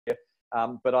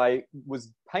But I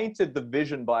was painted the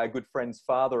vision by a good friend's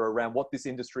father around what this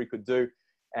industry could do.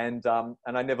 And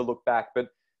I never looked back. But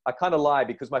I kind of lie,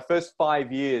 because my first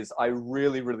 5 years, I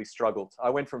really, really struggled. I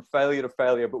went from failure to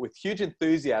failure, but with huge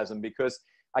enthusiasm, because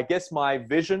I guess my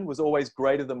vision was always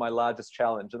greater than my largest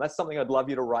challenge. And that's something I'd love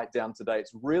you to write down today.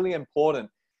 It's really important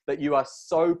that you are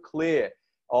so clear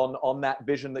on that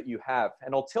vision that you have.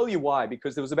 And I'll tell you why,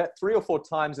 because there was about 3 or 4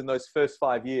 times in those first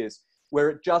 5 years where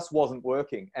it just wasn't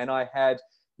working. And I had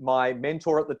my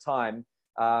mentor at the time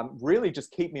really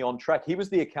just keep me on track. He was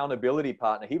the accountability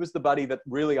partner. He was the buddy that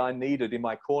really I needed in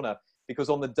my corner, because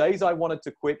on the days I wanted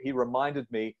to quit, he reminded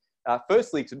me,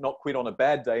 firstly, to not quit on a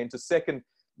bad day, and to second,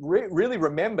 really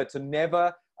remember to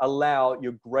never allow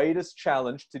your greatest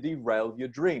challenge to derail your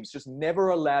dreams. Just never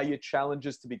allow your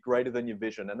challenges to be greater than your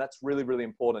vision. And that's really, really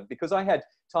important, because I had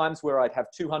times where I'd have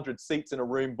 200 seats in a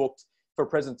room booked for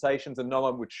presentations and no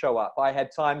one would show up. I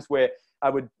had times where I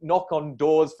would knock on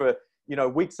doors for,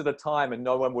 weeks at a time and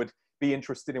no one would be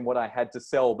interested in what I had to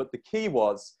sell. But the key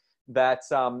was that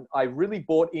I really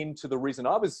bought into the reason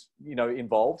I was,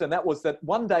 involved. And that was that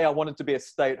one day I wanted to be a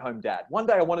stay-at-home dad. One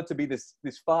day I wanted to be this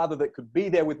father that could be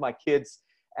there with my kids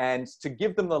and to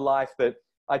give them the life that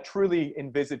I truly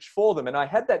envisaged for them. And I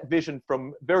had that vision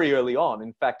from very early on.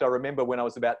 In fact, I remember when I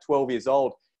was about 12 years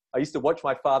old, I used to watch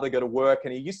my father go to work,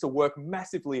 and he used to work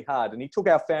massively hard. And he took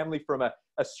our family from a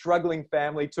struggling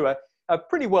family to a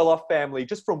pretty well-off family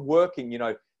just from working,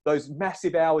 those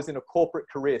massive hours in a corporate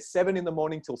career, 7 in the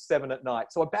morning till 7 at night.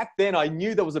 So back then I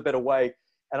knew there was a better way.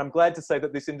 And I'm glad to say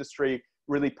that this industry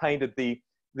really painted the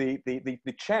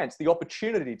chance, the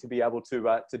opportunity to be able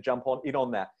to jump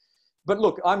on that. But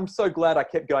look, I'm so glad I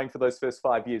kept going for those first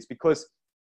 5 years, because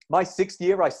my 6th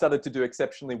year, I started to do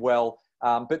exceptionally well.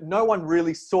 But no one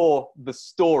really saw the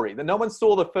story. No one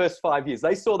saw the first 5 years.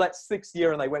 They saw that 6th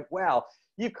year and they went, wow,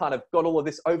 you've kind of got all of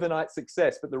this overnight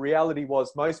success. But the reality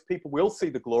was most people will see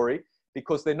the glory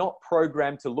because they're not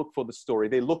programmed to look for the story.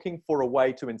 They're looking for a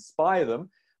way to inspire them.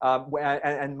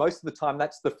 And most of the time,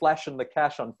 that's the flash and the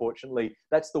cash, unfortunately.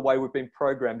 That's the way we've been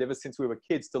programmed ever since we were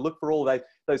kids, to look for all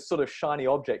those sort of shiny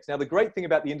objects. Now, the great thing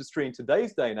about the industry in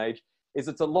today's day and age is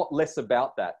it's a lot less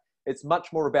about that. It's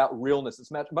much more about realness.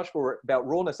 It's much more about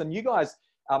rawness. And you guys,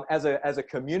 as a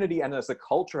community and as a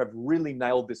culture, have really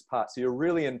nailed this part. So you're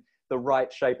really in the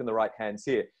right shape and the right hands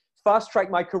here. Fast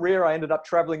tracked my career. I ended up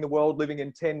traveling the world, living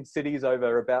in 10 cities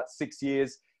over about 6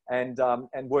 years, and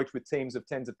worked with teams of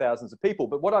tens of thousands of people.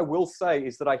 But what I will say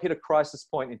is that I hit a crisis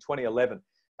point in 2011.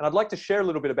 And I'd like to share a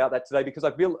little bit about that today, because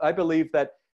I believe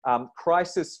that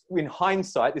crisis, in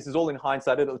hindsight, this is all in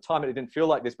hindsight, at the time it didn't feel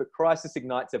like this, but crisis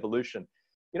ignites evolution.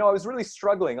 I was really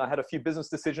struggling. I had a few business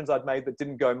decisions I'd made that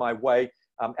didn't go my way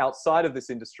outside of this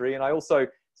industry. And I also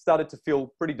started to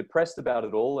feel pretty depressed about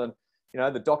it all. And,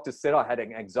 the doctors said I had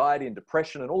anxiety and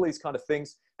depression and all these kind of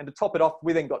things. And to top it off,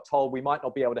 we then got told we might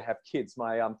not be able to have kids,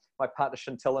 my partner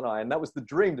Chantel and I. And that was the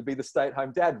dream, to be the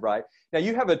stay-at-home dad, right? Now,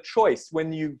 you have a choice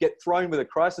when you get thrown with a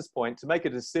crisis point to make a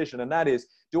decision. And that is,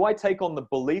 do I take on the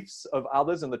beliefs of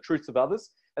others and the truths of others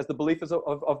as the beliefs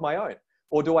of my own?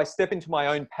 Or do I step into my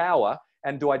own power,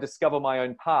 and do I discover my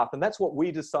own path? And that's what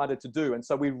we decided to do. And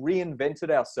so we reinvented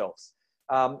ourselves.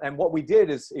 And what we did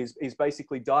is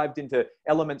basically dived into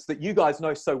elements that you guys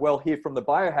know so well here from the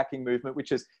biohacking movement,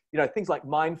 which is, things like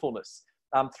mindfulness,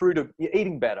 through to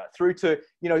eating better, through to,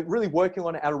 really working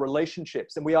on our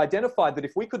relationships. And we identified that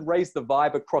if we could raise the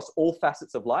vibe across all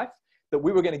facets of life, that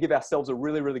we were going to give ourselves a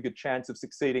really, really good chance of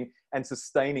succeeding and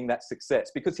sustaining that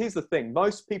success. Because here's the thing,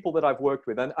 most people that I've worked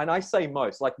with, and I say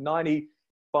most, like 95%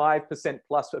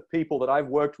 plus of people that I've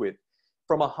worked with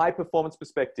from a high performance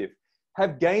perspective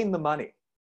have gained the money,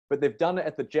 but they've done it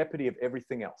at the jeopardy of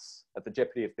everything else, at the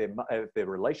jeopardy of their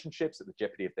relationships, at the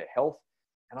jeopardy of their health.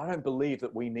 And I don't believe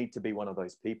that we need to be one of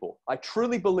those people. I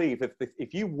truly believe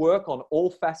if you work on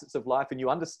all facets of life and you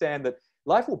understand that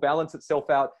life will balance itself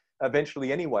out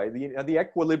eventually anyway, the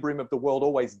equilibrium of the world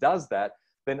always does that,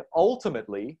 then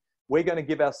ultimately we're going to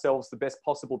give ourselves the best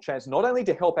possible chance, not only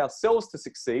to help ourselves to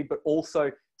succeed, but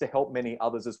also to help many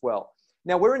others as well.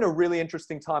 Now, we're in a really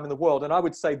interesting time in the world, and I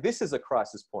would say this is a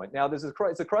crisis point. Now, it's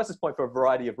a crisis point for a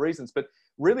variety of reasons, but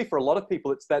really for a lot of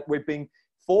people, it's that we're being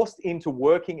forced into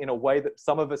working in a way that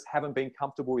some of us haven't been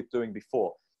comfortable with doing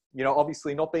before.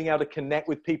 Obviously not being able to connect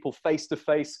with people face to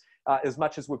face as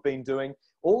much as we've been doing.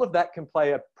 All of that can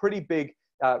play a pretty big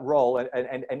role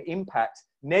and impact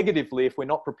negatively if we're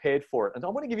not prepared for it. And I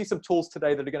want to give you some tools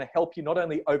today that are going to help you not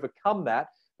only overcome that,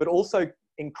 but also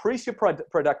increase your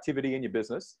productivity in your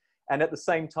business, and at the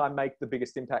same time make the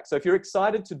biggest impact. So if you're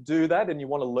excited to do that and you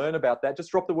want to learn about that,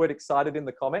 just drop the word excited in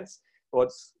the comments. Or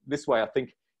it's this way, I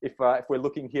think, if we're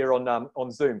looking here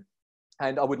on Zoom.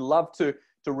 And I would love to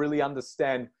really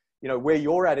understand, where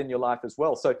you're at in your life as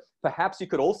well. So perhaps you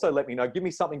could also let me know, give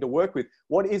me something to work with.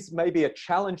 What is maybe a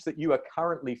challenge that you are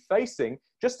currently facing,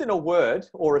 just in a word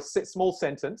or a small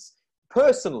sentence,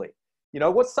 personally?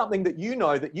 What's something that you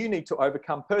know that you need to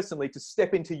overcome personally to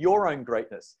step into your own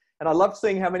greatness? And I love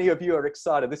seeing how many of you are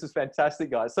excited. This is fantastic,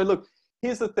 guys. So look,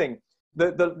 here's the thing.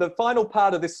 The final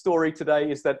part of this story today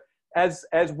is that as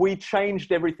we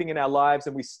changed everything in our lives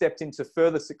and we stepped into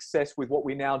further success with what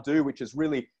we now do, which is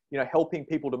really, helping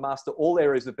people to master all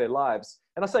areas of their lives.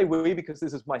 And I say we because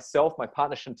this is myself, my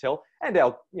partner Chantel, and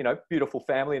our, beautiful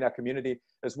family and our community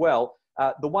as well.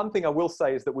 The one thing I will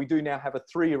say is that we do now have a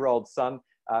 3-year-old son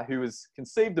who was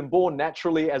conceived and born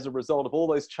naturally as a result of all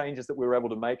those changes that we were able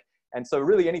to make. And so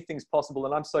really anything's possible.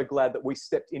 And I'm so glad that we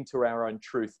stepped into our own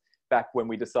truth back when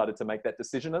we decided to make that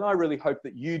decision. And I really hope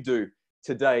that you do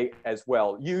today as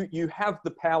well. You have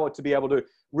the power to be able to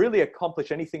really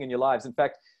accomplish anything in your lives. In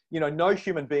fact, no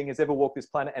human being has ever walked this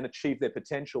planet and achieved their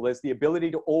potential. There's the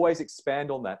ability to always expand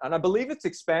on that. And I believe it's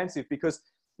expansive because,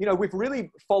 we've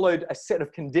really followed a set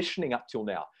of conditioning up till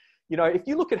now. If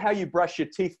you look at how you brush your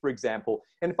teeth, for example,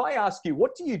 and if I ask you,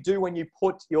 what do you do when you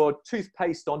put your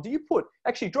toothpaste on?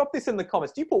 Actually drop this in the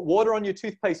comments. Do you put water on your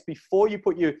toothpaste before you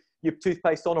put your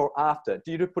toothpaste on, or after?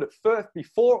 Do you put it first,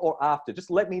 before or after?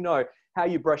 Just let me know how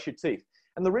you brush your teeth.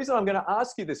 And the reason I'm going to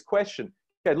ask you this question,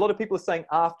 okay, a lot of people are saying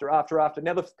after.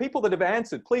 Now, the people that have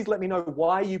answered, please let me know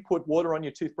why you put water on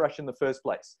your toothbrush in the first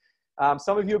place.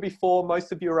 Some of you are before,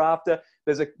 most of you are after.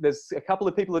 There's a couple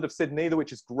of people that have said neither,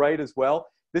 which is great as well.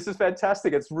 This is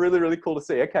fantastic. It's really, really cool to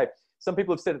see. Okay, some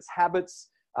people have said it's habits.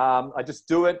 I just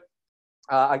do it.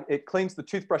 It cleans the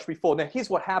toothbrush before. Now, here's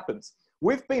what happens.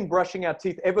 We've been brushing our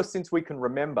teeth ever since we can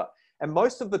remember. And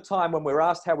most of the time when we're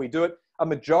asked how we do it, a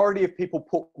majority of people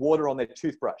put water on their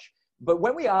toothbrush. But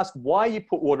when we ask why you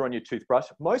put water on your toothbrush,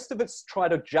 most of it's try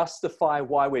to justify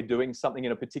why we're doing something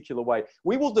in a particular way.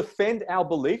 We will defend our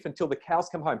belief until the cows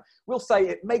come home. We'll say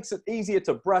it makes it easier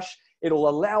to brush. It'll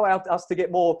allow us to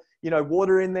get more,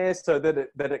 water in there so that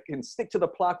it can stick to the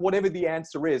plaque, whatever the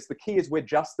answer is. The key is we're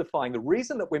justifying. The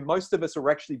reason that most of us are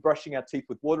actually brushing our teeth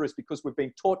with water is because we've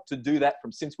been taught to do that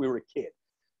from since we were a kid,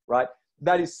 right?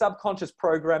 That is subconscious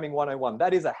programming 101.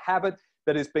 That is a habit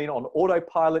that has been on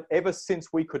autopilot ever since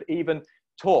we could even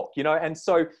talk, and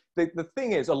so the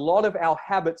thing is, a lot of our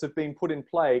habits have been put in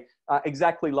play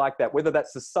exactly like that, whether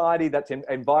that's society, that's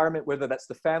environment, whether that's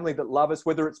the family that love us,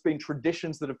 whether it's been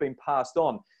traditions that have been passed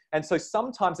on. And so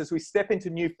sometimes as we step into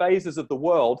new phases of the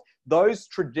world, those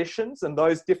traditions and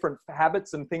those different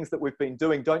habits and things that we've been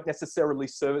doing don't necessarily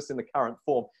serve us in the current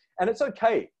form. And it's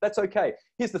okay. That's okay.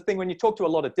 Here's the thing. When you talk to a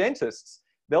lot of dentists,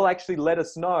 they'll actually let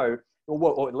us know,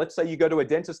 or let's say you go to a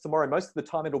dentist tomorrow, most of the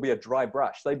time it'll be a dry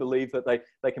brush. They believe that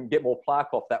they can get more plaque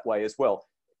off that way as well.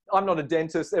 I'm not a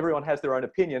dentist. Everyone has their own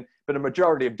opinion, but a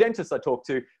majority of dentists I talk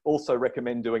to also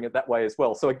recommend doing it that way as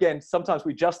well. So again, sometimes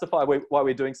we justify why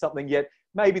we're doing something, yet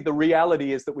maybe the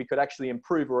reality is that we could actually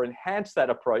improve or enhance that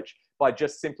approach by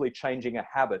just simply changing a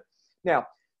habit. Now,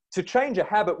 to change a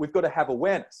habit, we've got to have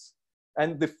awareness.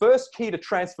 And the first key to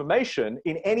transformation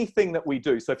in anything that we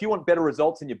do, so if you want better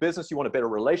results in your business, you want a better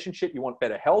relationship, you want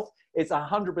better health, it's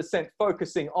 100%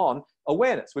 focusing on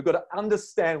awareness. We've got to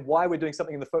understand why we're doing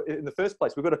something in the first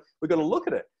place. We've got to look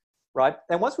at it, right?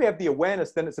 And once we have the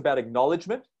awareness, then it's about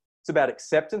acknowledgement. It's about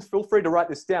acceptance. Feel free to write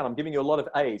this down. I'm giving you a lot of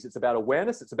A's. It's about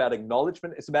awareness. It's about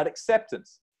acknowledgement. It's about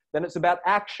acceptance. Then it's about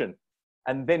action.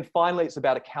 And then finally, it's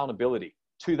about accountability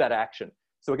to that action.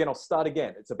 So again, I'll start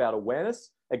again. It's about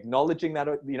awareness, acknowledging that,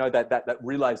 that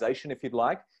realization, if you'd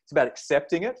like. It's about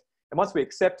accepting it. And once we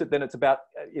accept it, then it's about,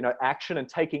 action and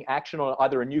taking action on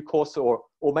either a new course or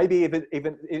maybe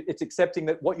even it's accepting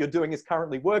that what you're doing is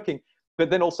currently working, but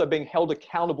then also being held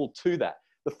accountable to that.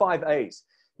 The 5 A's.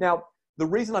 Now, the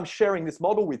reason I'm sharing this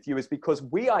model with you is because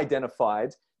we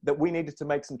identified that we needed to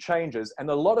make some changes. And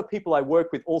a lot of people I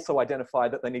work with also identify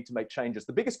that they need to make changes.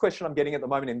 The biggest question I'm getting at the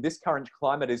moment in this current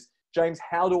climate is, James,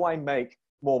 how do I make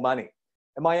more money?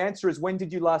 And my answer is, when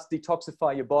did you last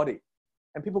detoxify your body?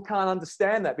 And people can't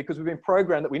understand that because we've been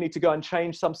programmed that we need to go and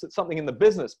change something in the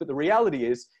business. But the reality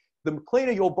is, the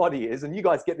cleaner your body is, and you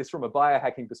guys get this from a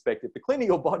biohacking perspective, the cleaner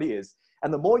your body is,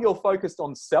 and the more you're focused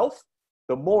on self,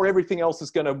 the more everything else is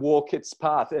going to walk its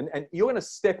path. And you're going to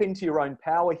step into your own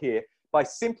power here by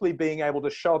simply being able to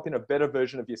show up in a better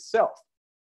version of yourself.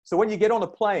 So when you get on a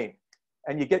plane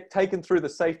and you get taken through the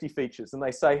safety features and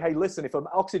they say, hey, listen, if an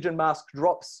oxygen mask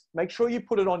drops, make sure you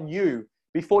put it on you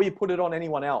before you put it on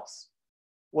anyone else.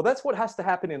 Well, that's what has to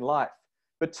happen in life.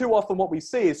 But too often what we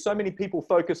see is so many people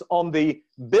focus on the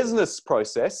business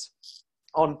process,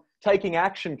 on taking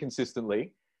action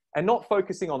consistently, and not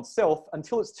focusing on self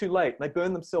until it's too late. They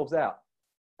burn themselves out.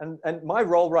 And my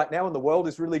role right now in the world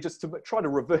is really just to try to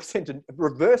reverse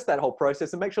that whole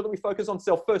process and make sure that we focus on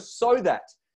self first so that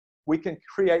we can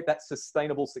create that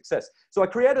sustainable success. So I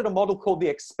created a model called the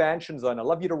expansion zone. I'd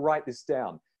love you to write this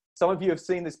down. Some of you have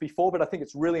seen this before, but I think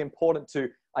it's really important to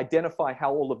identify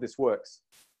how all of this works.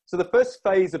 So the first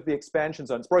phase of the expansion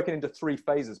zone, it's broken into 3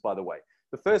 phases, by the way.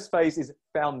 The first phase is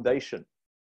foundation.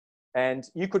 And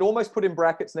you could almost put in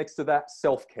brackets next to that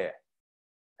self-care.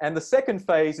 And the second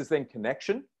phase is then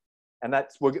connection. And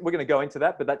that's, we're going to go into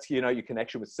that, but that's, your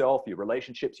connection with self, your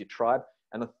relationships, your tribe.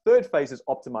 And the third phase is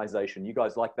optimization. You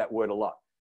guys like that word a lot.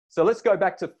 So let's go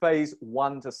back to phase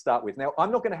 1 to start with. Now,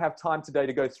 I'm not going to have time today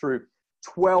to go through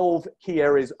 12 key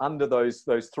areas under those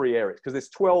 3 areas, because there's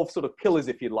 12 sort of pillars,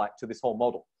 if you'd like, to this whole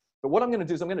model. But what I'm going to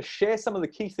do is I'm going to share some of the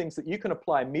key things that you can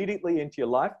apply immediately into your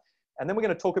life. And then we're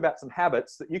going to talk about some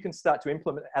habits that you can start to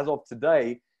implement as of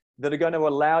today that are going to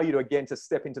allow you to, again, to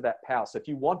step into that power. So if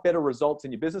you want better results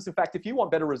in your business, in fact, if you want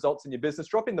better results in your business,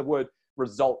 drop in the word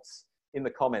results in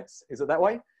the comments. Is it that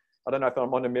way? I don't know if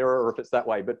I'm on a mirror or if it's that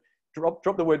way, but drop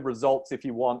the word results if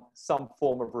you want some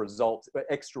form of results,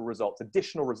 extra results,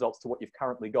 additional results to what you've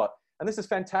currently got. And this is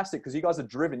fantastic because you guys are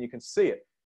driven. You can see it.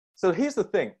 So here's the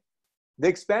thing. The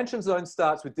expansion zone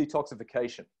starts with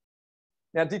detoxification.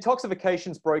 Now,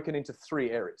 detoxification is broken into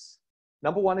 3 areas.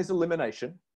 Number 1 is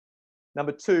elimination.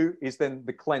 Number 2 is then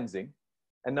the cleansing.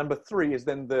 And number 3 is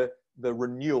then the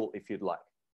renewal, if you'd like.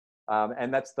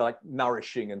 And that's like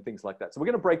nourishing and things like that. So we're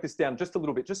going to break this down just a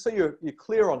little bit, just so you're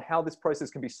clear on how this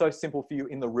process can be so simple for you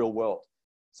in the real world.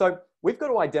 So we've got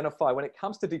to identify when it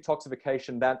comes to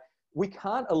detoxification that we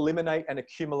can't eliminate and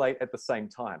accumulate at the same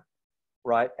time,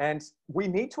 right? And we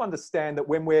need to understand that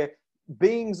when we're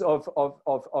beings of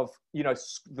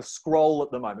the scroll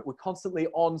at the moment, we're constantly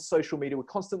on social media, we're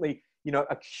constantly,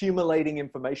 accumulating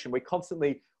information, we're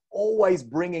constantly always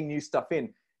bringing new stuff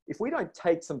in. If we don't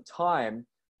take some time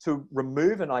to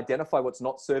remove and identify what's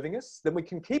not serving us, then we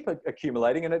can keep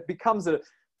accumulating, and it becomes it's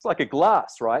like a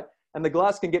glass, right? And the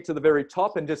glass can get to the very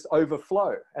top and just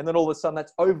overflow. And then all of a sudden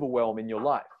that's overwhelm in your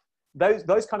life.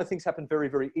 Those kind of things happen very,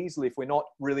 very easily if we're not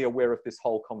really aware of this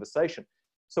whole conversation.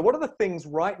 So what are the things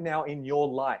right now in your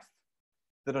life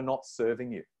that are not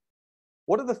serving you?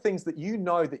 What are the things that you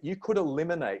know that you could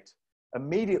eliminate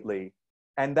immediately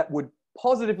and that would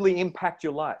positively impact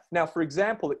your life? Now, for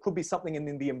example, it could be something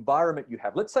in the environment you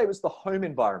have. Let's say it was the home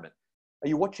environment. Are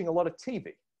you watching a lot of TV?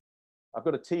 I've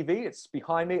got a TV, it's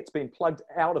behind me, it's been plugged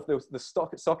out of the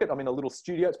socket. I'm in a little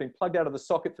studio, it's been plugged out of the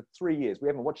socket for 3 years. We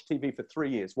haven't watched TV for 3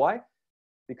 years. Why?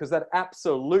 Because that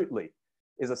absolutely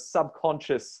is a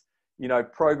subconscious,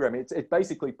 program. It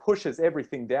basically pushes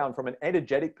everything down from an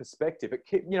energetic perspective.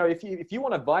 If you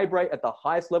want to vibrate at the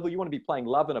highest level, you want to be playing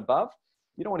love and above.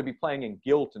 You don't want to be playing in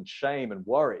guilt and shame and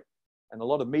worry. And a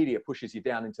lot of media pushes you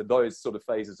down into those sort of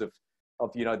phases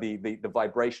of the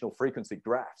vibrational frequency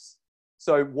graphs.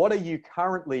 So what are you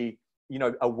currently,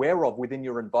 aware of within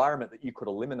your environment that you could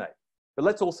eliminate? But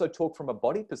let's also talk from a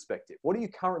body perspective. What are you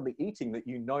currently eating that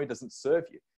you know doesn't serve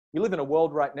you? We live in a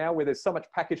world right now where there's so much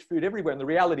packaged food everywhere. And the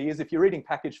reality is, if you're eating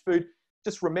packaged food,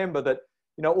 just remember that,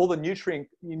 all the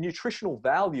nutritional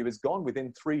value is gone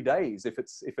within 3 days. If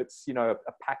it's a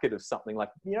packet of something like,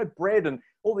 bread and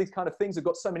all these kind of things have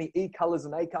got so many E colors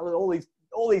and A colors,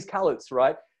 all these colors,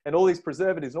 right? And all these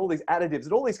preservatives and all these additives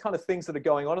and all these kind of things that are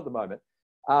going on at the moment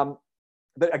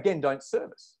that, again, don't serve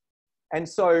us. And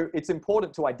so it's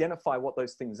important to identify what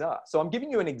those things are. So I'm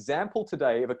giving you an example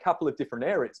today of a couple of different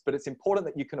areas, but it's important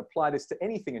that you can apply this to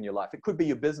anything in your life. It could be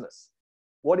your business.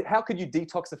 How could you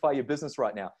detoxify your business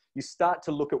right now? You start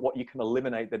to look at what you can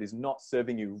eliminate that is not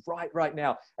serving you right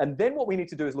now. And then what we need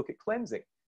to do is look at cleansing.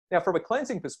 Now, from a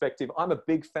cleansing perspective, I'm a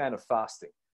big fan of fasting.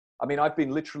 I mean, I've been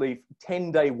literally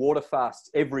 10-day water fasts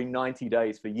every 90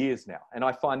 days for years now. And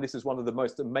I find this is one of the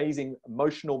most amazing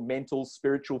emotional, mental,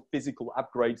 spiritual, physical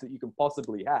upgrades that you can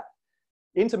possibly have.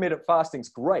 Intermittent fasting's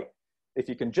great. If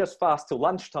you can just fast till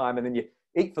lunchtime and then you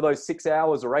eat for those 6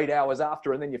 hours or 8 hours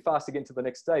after, and then you fast again to the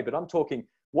next day. But I'm talking,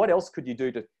 what else could you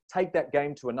do to take that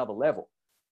game to another level?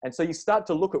 And so you start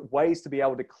to look at ways to be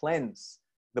able to cleanse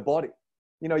the body.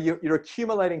 You're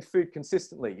accumulating food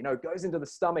consistently, it goes into the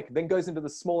stomach, then goes into the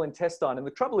small intestine. And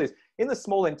the trouble is, in the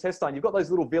small intestine, you've got those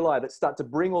little villi that start to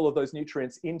bring all of those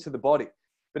nutrients into the body.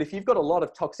 But if you've got a lot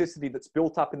of toxicity that's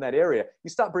built up in that area, you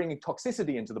start bringing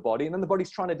toxicity into the body, and then the body's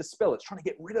trying to dispel it, it's trying to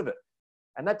get rid of it.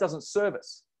 And that doesn't serve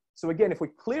us. So again, if we're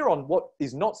clear on what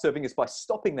is not serving us by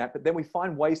stopping that, but then we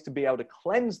find ways to be able to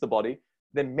cleanse the body,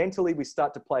 then mentally we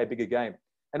start to play a bigger game.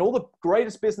 And all the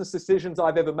greatest business decisions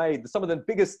I've ever made, some of the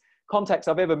biggest contacts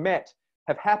I've ever met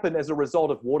have happened as a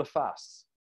result of water fasts.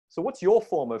 So what's your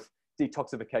form of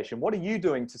detoxification? What are you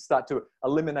doing to start to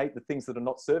eliminate the things that are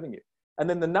not serving you? And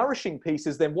then the nourishing piece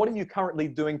is then what are you currently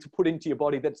doing to put into your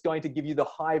body that's going to give you the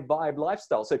high vibe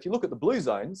lifestyle? So if you look at the blue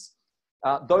zones,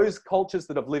 those cultures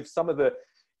that have lived some of the,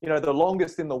 the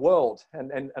longest in the world,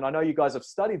 and I know you guys have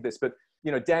studied this, but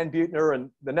Dan Buettner and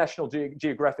the National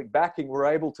Geographic backing were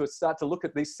able to start to look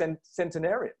at these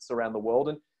centenarians around the world.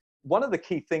 And one of the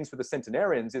key things for the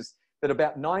centenarians is that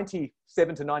about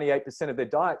 97 to 98% of their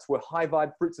diets were high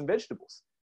vibe fruits and vegetables.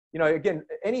 Again,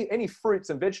 any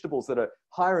fruits and vegetables that are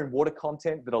higher in water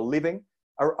content, that are living,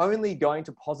 are only going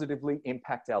to positively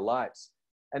impact our lives.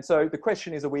 And so the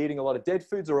question is, are we eating a lot of dead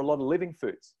foods or a lot of living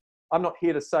foods? I'm not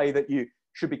here to say that you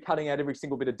should be cutting out every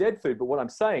single bit of dead food, but what I'm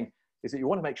saying is that you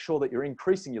want to make sure that you're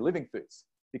increasing your living foods.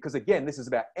 Because again, this is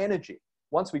about energy.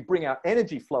 Once we bring our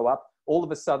energy flow up, all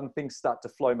of a sudden things start to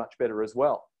flow much better as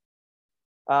well.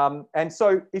 And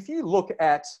so if you look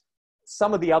at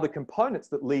some of the other components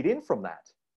that lead in from that,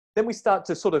 then we start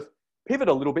to sort of pivot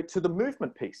a little bit to the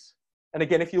movement piece. And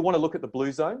again, if you want to look at the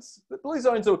blue zones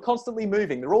are constantly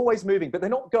moving. They're always moving, but they're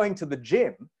not going to the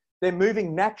gym. They're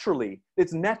moving naturally.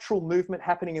 It's natural movement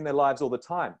happening in their lives all the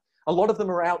time. A lot of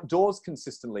them are outdoors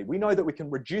consistently. We know that we can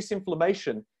reduce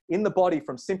inflammation in the body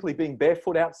from simply being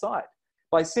barefoot outside.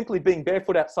 By simply being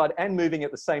barefoot outside and moving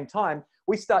at the same time,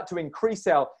 we start to increase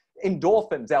our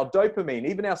endorphins, our dopamine,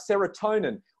 even our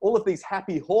serotonin, all of these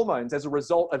happy hormones as a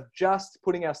result of just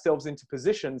putting ourselves into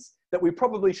positions that we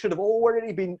probably should have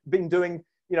already been doing,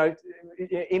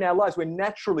 in our lives. We're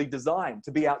naturally designed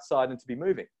to be outside and to be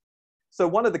moving. So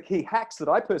one of the key hacks that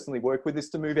I personally work with is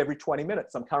to move every 20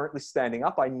 minutes. I'm currently standing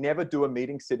up. I never do a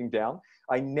meeting sitting down.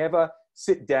 I never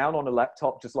sit down on a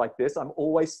laptop just like this. I'm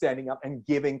always standing up and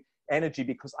giving energy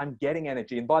because I'm getting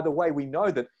energy. And by the way, we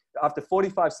know that after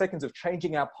 45 seconds of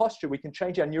changing our posture, we can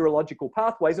change our neurological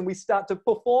pathways and we start to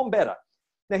perform better.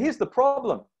 Now, here's the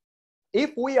problem.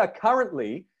 If we are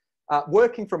currently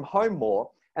working from home more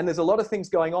and there's a lot of things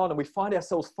going on and we find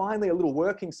ourselves finally a little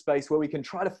working space where we can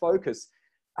try to focus,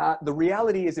 the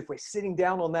reality is if we're sitting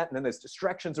down on that and then there's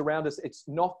distractions around us, it's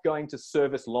not going to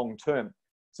serve us long term.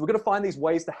 So we're going to find these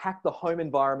ways to hack the home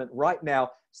environment right now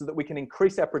so that we can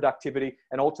increase our productivity,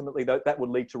 and ultimately that would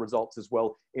lead to results as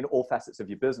well in all facets of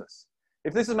your business.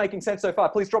 If this is making sense so far,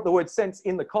 please drop the word sense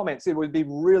in the comments. It would be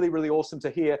really, really awesome to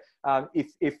hear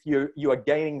if you are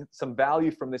gaining some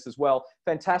value from this as well.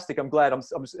 Fantastic. I'm glad.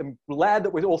 I'm glad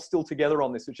that we're all still together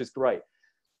on this, which is great.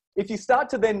 If you start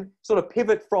to then sort of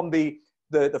pivot from the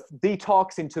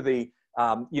detox into the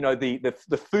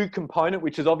food component,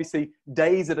 which is obviously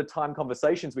days at a time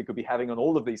conversations we could be having on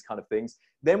all of these kind of things,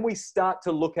 then we start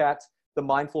to look at the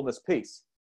mindfulness piece.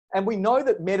 And we know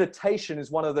that meditation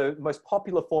is one of the most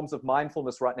popular forms of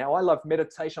mindfulness right now. I love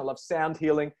meditation. I love sound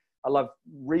healing. I love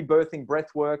rebirthing breath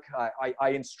work. I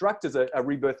instruct as a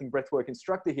rebirthing breath work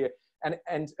instructor here.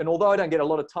 And although I don't get a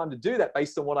lot of time to do that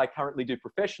based on what I currently do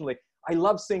professionally, I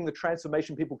love seeing the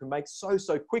transformation people can make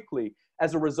so quickly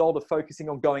as a result of focusing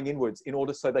on going inwards in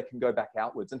order so they can go back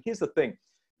outwards. And here's the thing.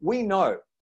 We know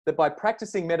that by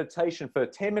practicing meditation for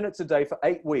 10 minutes a day for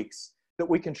 8 weeks, that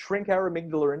we can shrink our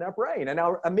amygdala in our brain. And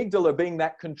our amygdala being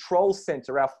that control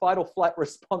center, our fight or flight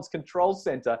response control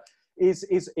center, is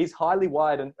highly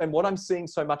wired. And what I'm seeing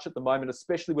so much at the moment,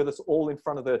 especially with us all in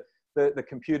front of the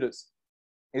computers,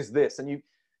 is this. And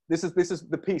this is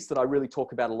the piece that I really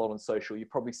talk about a lot on social. You've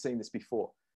probably seen this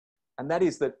before. And that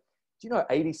is that, do you know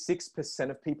 86%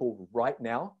 of people right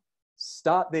now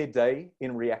start their day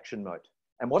in reaction mode?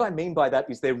 And what I mean by that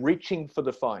is they're reaching for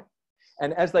the phone.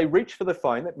 And as they reach for the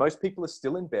phone, that most people are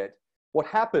still in bed, what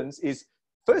happens is,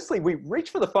 firstly, we reach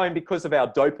for the phone because of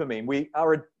our dopamine. We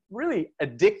are really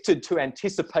addicted to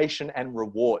anticipation and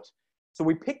reward. So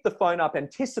we pick the phone up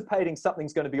anticipating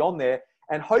something's going to be on there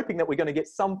and hoping that we're going to get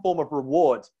some form of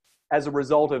reward as a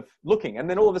result of looking. And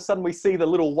then all of a sudden we see the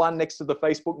little one next to the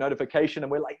Facebook notification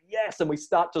and we're like, yes, and we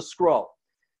start to scroll.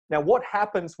 Now, what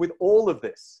happens with all of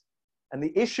this, and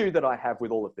the issue that I have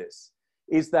with all of this,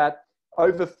 is that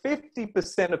over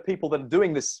 50% of people that are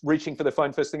doing this, reaching for their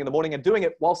phone first thing in the morning, are doing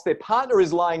it whilst their partner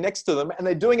is lying next to them, and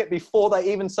they're doing it before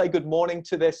they even say good morning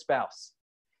to their spouse.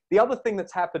 The other thing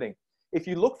that's happening, if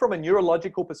you look from a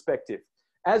neurological perspective,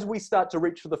 as we start to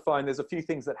reach for the phone, there's a few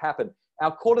things that happen.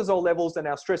 Our cortisol levels and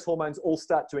our stress hormones all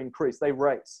start to increase. They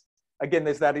raise. Again,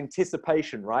 there's that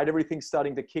anticipation, right? Everything's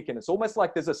starting to kick in. It's almost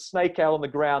like there's a snake out on the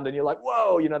ground and you're like,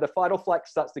 whoa, the fight or flight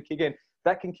starts to kick in.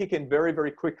 That can kick in very,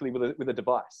 very quickly with a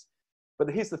device. But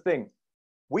here's the thing.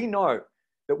 We know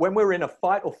that when we're in a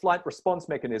fight or flight response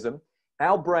mechanism,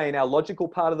 our brain, our logical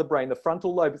part of the brain, the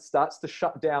frontal lobe, starts to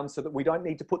shut down so that we don't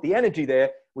need to put the energy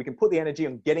there. We can put the energy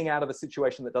on getting out of a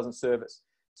situation that doesn't serve us.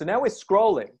 So now we're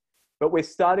scrolling. but we're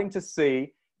starting to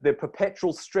see the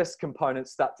perpetual stress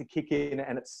components start to kick in,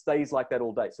 and it stays like that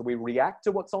all day. So we react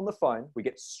to what's on the phone. We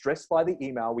get stressed by the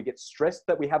email. We get stressed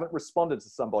that we haven't responded to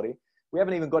somebody. We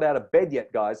haven't even got out of bed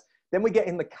yet, guys. Then we get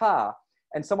in the car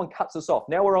and someone cuts us off.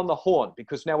 Now we're on the horn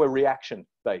because now we're reaction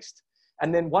based.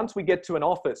 And then once we get to an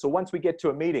office or once we get to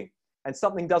a meeting and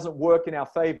something doesn't work in our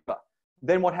favor,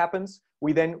 then what happens?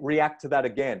 We then react to that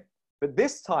again. But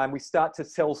this time we start to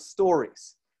tell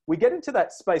stories. We get into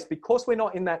that space because we're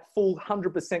not in that full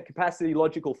 100% capacity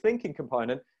logical thinking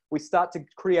component. We start to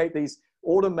create these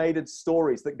automated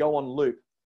stories that go on loop.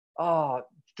 Oh,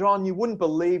 John, you wouldn't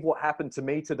believe what happened to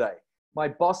me today. My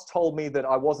boss told me that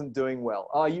I wasn't doing well.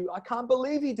 Oh, I can't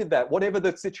believe he did that, whatever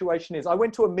the situation is. I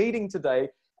went to a meeting today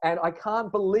and I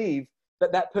can't believe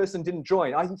that that person didn't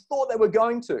join. I thought they were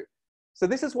going to. So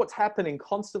this is what's happening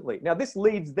constantly. Now, this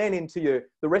leads then into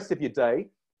the rest of your day,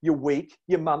 your week,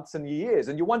 your months, and your years.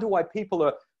 And you wonder why people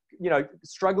are,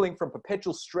 struggling from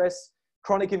perpetual stress,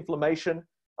 chronic inflammation.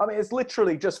 I mean, it's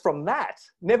literally just from that.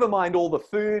 Never mind all the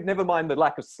food, never mind the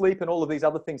lack of sleep and all of these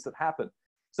other things that happen.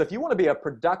 So if you want to be a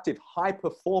productive high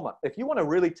performer, if you want to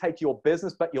really take your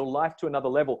business, but your life to another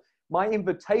level, my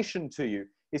invitation to you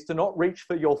is to not reach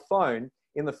for your phone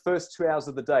in the first 2 hours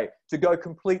of the day, to go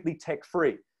completely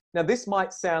tech-free. Now, this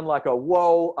might sound like a,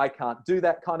 whoa, I can't do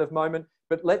that kind of moment,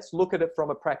 but let's look at it from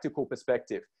a practical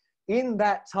perspective. In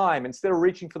that time, instead of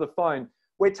reaching for the phone,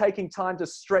 we're taking time to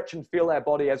stretch and feel our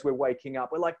body as we're waking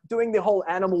up. We're like doing the whole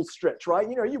animal stretch, right?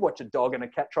 You watch a dog and a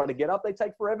cat try to get up, they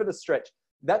take forever to stretch.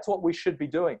 That's what we should be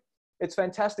doing. It's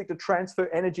fantastic to transfer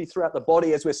energy throughout the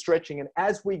body as we're stretching. And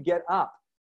as we get up,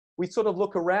 we sort of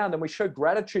look around and we show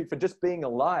gratitude for just being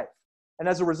alive. And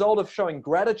as a result of showing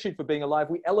gratitude for being alive,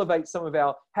 we elevate some of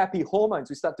our happy hormones.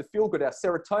 We start to feel good. Our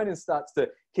serotonin starts to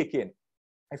kick in.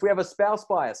 If we have a spouse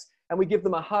by us and we give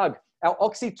them a hug, our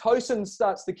oxytocin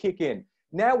starts to kick in.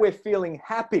 Now we're feeling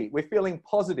happy. We're feeling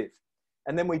positive.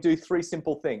 And then we do 3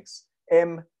 simple things.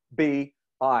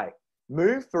 MBI.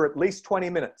 Move for at least 20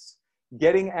 minutes.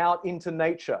 Getting out into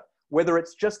nature. Whether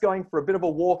it's just going for a bit of a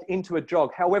walk into a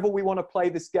jog, however we want to play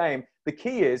this game, the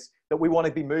key is that we want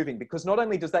to be moving, because not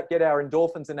only does that get our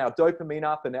endorphins and our dopamine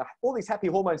up and all these happy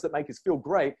hormones that make us feel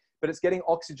great, but it's getting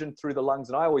oxygen through the lungs.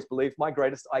 And I always believe my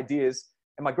greatest ideas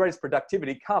and my greatest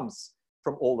productivity comes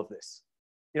from all of this.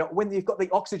 When you've got the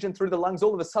oxygen through the lungs,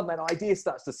 all of a sudden that idea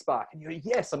starts to spark and you're,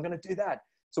 yes, I'm going to do that.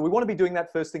 So we want to be doing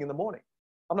that first thing in the morning.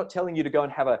 I'm not telling you to go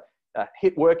and have a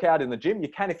HIIT workout in the gym. You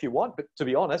can if you want, but to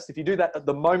be honest, if you do that at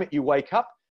the moment you wake up,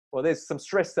 well, there's some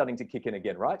stress starting to kick in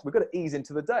again, right? We've got to ease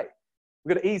into the day.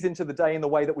 We've got to ease into the day in the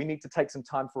way that we need to take some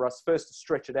time for us first to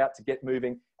stretch it out, to get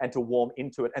moving and to warm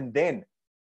into it. And then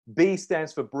B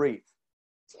stands for breathe.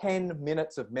 10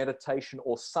 minutes of meditation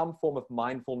or some form of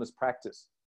mindfulness practice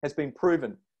has been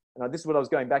proven. And this is what I was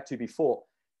going back to before.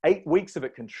 8 weeks of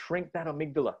it can shrink that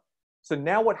amygdala. So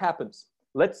now what happens?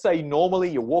 Let's say normally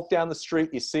you walk down the street,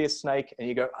 you see a snake and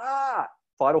you go,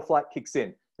 fight or flight kicks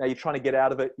in. Now you're trying to get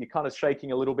out of it. You're kind of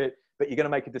shaking a little bit, but you're going to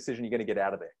make a decision. You're going to get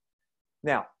out of there.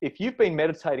 Now, if you've been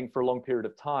meditating for a long period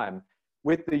of time,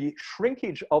 with the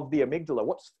shrinkage of the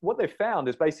amygdala, what they've found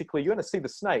is basically you're going to see the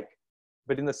snake,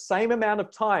 but in the same amount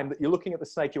of time that you're looking at the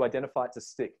snake, you identify it's a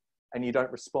stick and you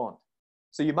don't respond.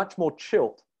 So you're much more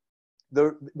chilled.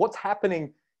 What's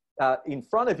happening in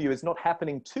front of you is not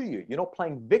happening to you. You're not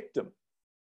playing victim.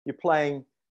 You're playing,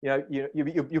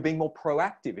 you're being more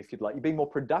proactive, if you'd like. You're being more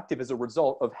productive as a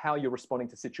result of how you're responding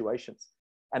to situations.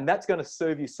 And that's going to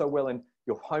serve you so well in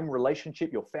your home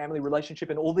relationship, your family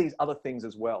relationship, and all these other things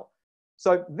as well.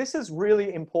 So this is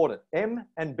really important. M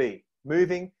and B,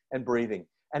 moving and breathing.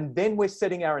 And then we're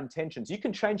setting our intentions. You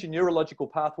can change your neurological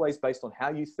pathways based on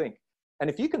how you think. And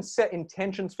if you can set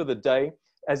intentions for the day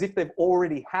as if they've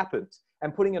already happened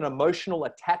and putting an emotional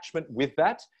attachment with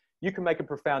that, you can make a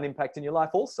profound impact in your life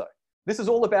also. This is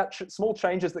all about small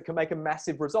changes that can make a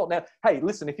massive result. Now, hey,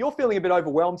 listen, if you're feeling a bit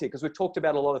overwhelmed here, because we've talked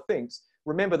about a lot of things,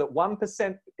 remember that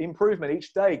 1% improvement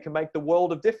each day can make the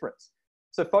world of difference.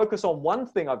 So focus on one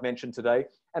thing I've mentioned today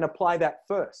and apply that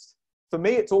first. For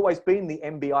me, it's always been the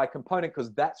MBI component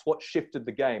because that's what shifted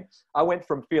the game. I went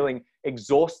from feeling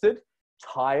exhausted,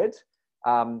 tired,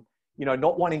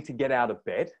 not wanting to get out of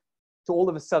bed, to all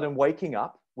of a sudden waking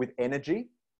up with energy,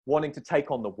 wanting to take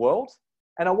on the world.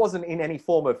 And I wasn't in any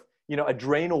form of,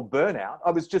 adrenal burnout.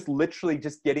 I was just literally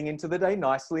just getting into the day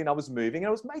nicely and I was moving and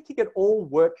I was making it all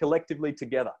work collectively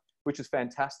together, which is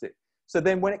fantastic. So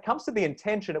then when it comes to the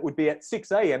intention, it would be at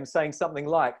 6 a.m. saying something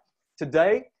like,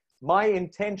 today, my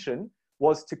intention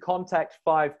was to contact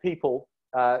 5 people,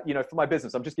 for my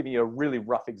business. I'm just giving you a really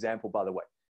rough example, by the way.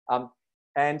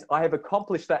 And I have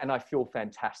accomplished that and I feel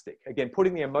fantastic. Again,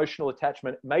 putting the emotional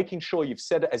attachment, making sure you've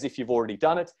said it as if you've already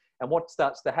done it. And what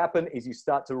starts to happen is you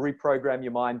start to reprogram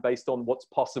your mind based on what's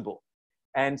possible.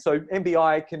 And so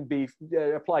MBI can be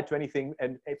applied to anything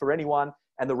and for anyone.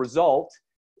 And the result,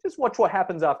 just watch what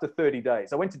happens after 30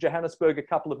 days. I went to Johannesburg a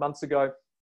couple of months ago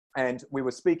and we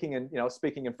were speaking and,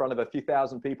 speaking in front of a few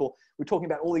thousand people. We're talking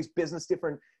about all these business,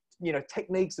 different,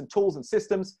 techniques and tools and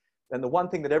systems. And the one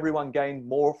thing that everyone gained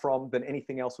more from than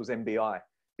anything else was MBI.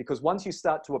 Because once you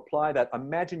start to apply that,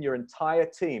 imagine your entire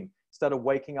team started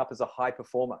waking up as a high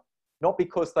performer. Not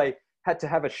because they had to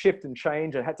have a shift and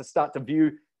change and had to start to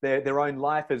view their own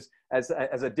life as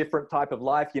a different type of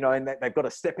life, and they've got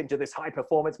to step into this high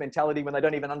performance mentality when they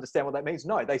don't even understand what that means.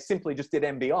 No, they simply just did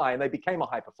MBI and they became a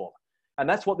high performer. And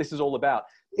that's what this is all about.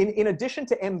 In addition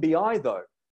to MBI though,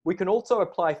 we can also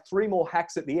apply 3 more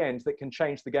hacks at the end that can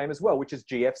change the game as well, which is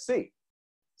GFC.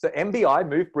 So MBI,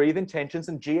 move, breathe, intentions,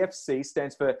 and GFC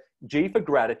stands for G for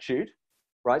gratitude,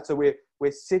 right? So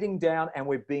we're sitting down and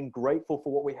we're being grateful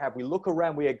for what we have. We look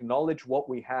around, we acknowledge what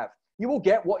we have. You will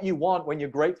get what you want when you're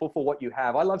grateful for what you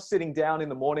have. I love sitting down in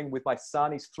the morning with my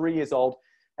son, he's 3 years old,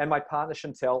 and my partner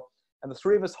Chantel, and the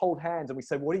 3 of us hold hands and we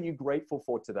say, what are you grateful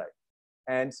for today?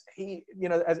 And he,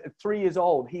 as 3 years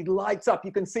old, he lights up.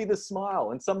 You can see the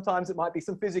smile. And sometimes it might be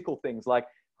some physical things like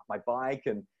my bike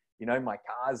and, my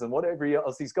cars and whatever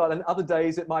else he's got. And other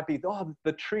days it might be,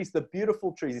 the trees, the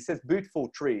beautiful trees. He says, beautiful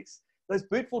trees. Those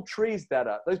beautiful trees,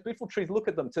 Dada, those beautiful trees, look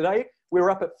at them. Today, we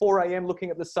were up at 4 a.m. looking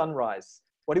at the sunrise.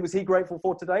 What was he grateful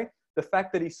for today? The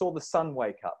fact that he saw the sun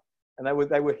wake up. And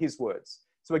they were his words.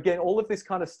 So again, all of this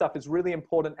kind of stuff is really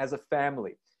important as a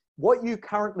family. What you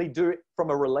currently do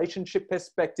from a relationship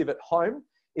perspective at home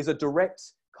is the direct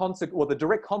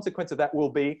consequence of that will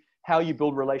be how you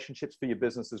build relationships for your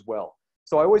business as well.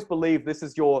 So I always believe this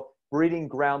is your breeding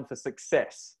ground for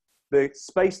success. The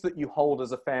space that you hold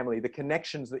as a family, the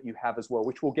connections that you have as well,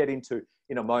 which we'll get into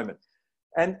in a moment.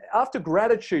 And after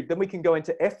gratitude, then we can go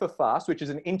into F for fast, which is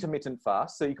an intermittent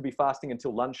fast. So you could be fasting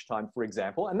until lunchtime, for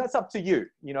example, and that's up to you.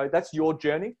 That's your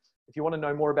journey. If you want to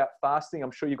know more about fasting,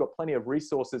 I'm sure you've got plenty of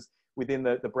resources within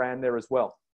the brand there as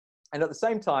well. And at the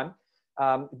same time,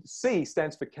 C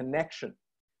stands for connection.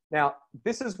 Now,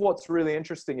 this is what's really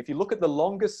interesting. If you look at the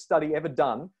longest study ever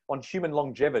done on human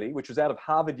longevity, which was out of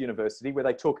Harvard University, where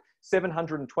they took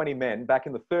 720 men back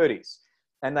in the 30s,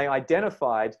 and they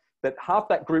identified that half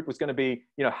that group was going to be,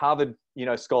 Harvard,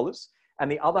 scholars, and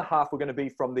the other half were going to be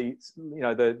from the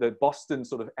Boston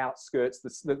sort of outskirts,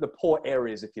 the poor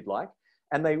areas, if you'd like.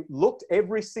 And they looked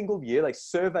every single year, they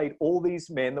surveyed all these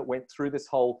men that went through this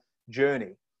whole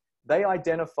journey. They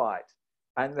identified,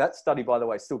 and that study, by the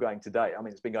way, is still going today. I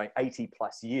mean, it's been going 80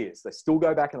 plus years. They still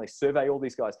go back and they survey all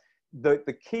these guys.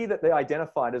 The key that they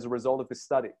identified as a result of this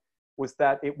study was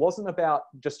that it wasn't about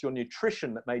just your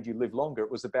nutrition that made you live longer.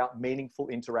 It was about meaningful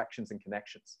interactions and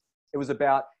connections. It was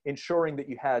about ensuring that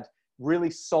you had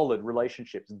really solid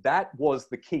relationships. That was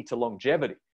the key to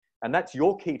longevity. And that's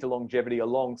your key to longevity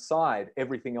alongside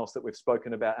everything else that we've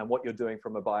spoken about and what you're doing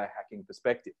from a biohacking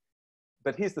perspective.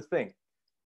 But here's the thing.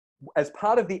 As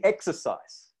part of the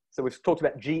exercise, so we've talked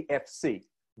about GFC,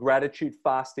 gratitude,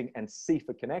 fasting, and C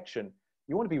for connection,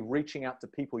 you want to be reaching out to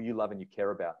people you love and you care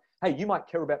about. Hey, you might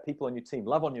care about people on your team,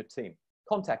 love on your team.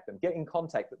 Contact them, get in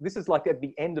contact. This is like at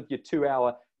the end of your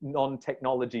 2-hour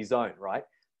non-technology zone, right?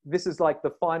 This is like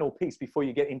the final piece before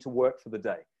you get into work for the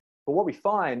day. But what we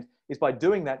find is by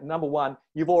doing that, number one,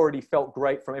 you've already felt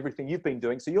great from everything you've been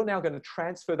doing. So you're now going to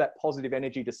transfer that positive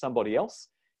energy to somebody else.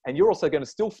 And you're also going to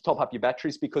still top up your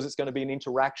batteries because it's going to be an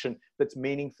interaction that's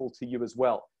meaningful to you as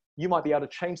well. You might be able to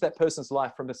change that person's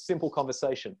life from a simple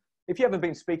conversation. If you haven't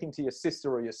been speaking to your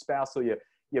sister or your spouse or your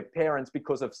parents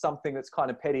because of something that's kind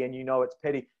of petty and you know it's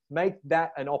petty, make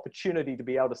that an opportunity to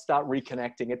be able to start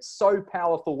reconnecting. It's so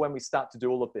powerful when we start to do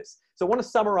all of this. So I want to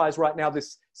summarize right now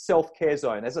this self-care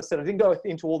zone. As I said, I didn't go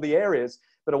into all the areas,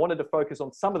 but I wanted to focus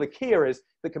on some of the key areas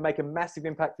that can make a massive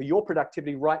impact for your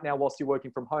productivity right now whilst you're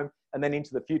working from home and then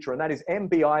into the future. And that is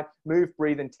MBI, move,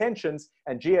 breathe, intentions,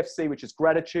 and GFC, which is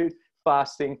gratitude,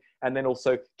 fasting, and then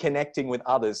also connecting with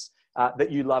others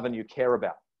that you love and you care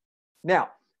about. Now,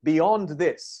 beyond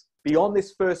this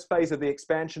first phase of the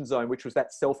expansion zone, which was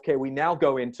that self-care, we now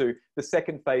go into the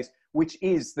second phase, which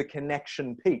is the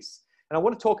connection piece. And I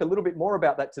want to talk a little bit more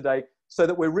about that today so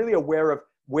that we're really aware of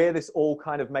where this all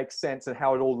kind of makes sense and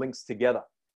how it all links together.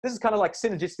 This is kind of like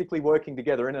synergistically working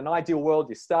together. In an ideal world,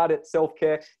 you start at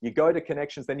self-care, you go to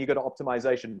connections, then you go to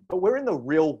optimization. But we're in the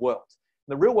real world.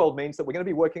 The real world means that we're going to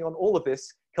be working on all of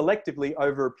this collectively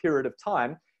over a period of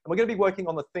time. And we're going to be working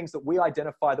on the things that we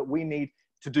identify that we need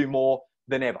to do more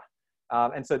than ever.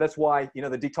 And so that's why, you know,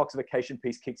 the detoxification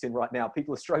piece kicks in right now.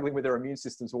 People are struggling with their immune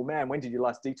systems. Well, man, when did you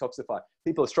last detoxify?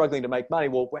 People are struggling to make money.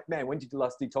 Well, man, when did you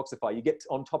last detoxify? You get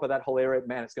on top of that whole area,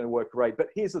 man, it's going to work great. But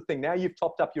here's the thing. Now you've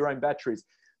topped up your own batteries.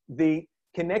 The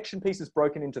connection piece is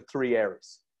broken into 3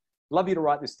 areas. Love you to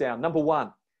write this down. Number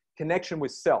 1, connection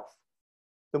with self.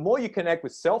 The more you connect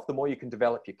with self, the more you can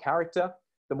develop your character,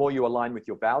 the more you align with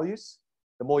your values,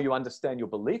 the more you understand your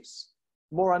beliefs,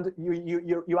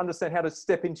 you understand how to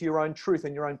step into your own truth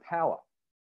and your own power.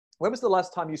 When was the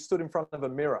last time you stood in front of a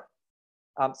mirror,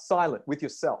 silent with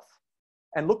yourself,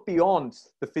 and looked beyond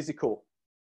the physical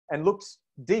and looked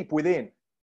deep within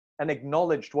and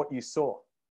acknowledged what you saw?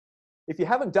 If you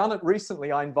haven't done it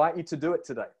recently, I invite you to do it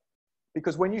today.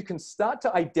 Because when you can start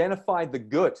to identify the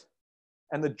good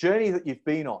and the journey that you've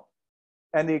been on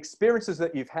and the experiences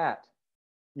that you've had,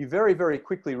 you very, very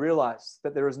quickly realize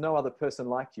that there is no other person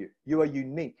like you. You are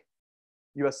unique.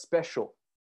 You are special.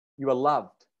 You are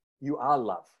loved. You are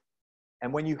love.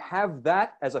 And when you have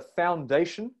that as a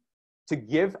foundation to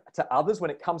give to others when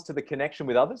it comes to the connection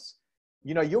with others,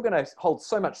 you know, you're going to hold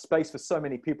so much space for so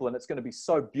many people, and it's going to be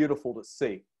so beautiful to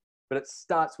see. But it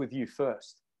starts with you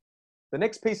first. The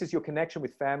next piece is your connection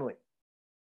with family.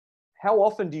 How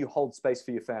often do you hold space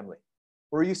for your family?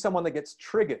 Or are you someone that gets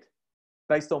triggered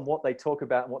based on what they talk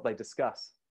about and what they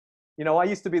discuss? You know, I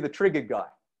used to be the triggered guy.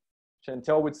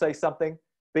 Chantel would say something.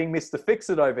 Being Mr.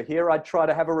 Fix-It over here, I'd try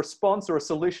to have a response or a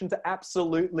solution to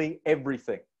absolutely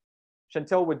everything.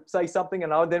 Chantel would say something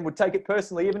and I then would take it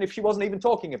personally, even if she wasn't even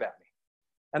talking about me.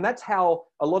 And that's how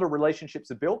a lot of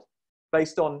relationships are built,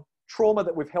 based on trauma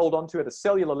that we've held onto at a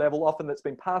cellular level, often that's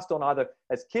been passed on either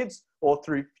as kids or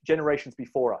through generations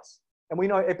before us. And we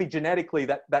know epigenetically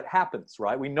that happens,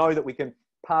 right? We know that we can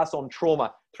pass on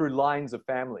trauma through lines of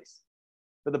families.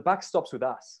 But the buck stops with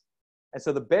us. And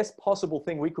so the best possible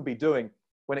thing we could be doing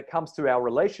when it comes to our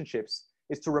relationships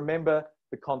is to remember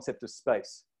the concept of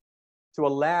space, to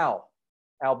allow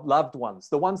our loved ones,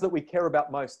 the ones that we care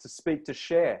about most, to speak, to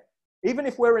share. Even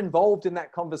if we're involved in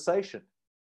that conversation,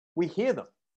 we hear them.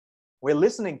 We're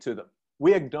listening to them.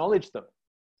 We acknowledge them.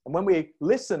 And when we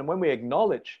listen and when we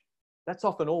acknowledge, that's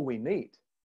often all we need.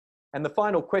 And the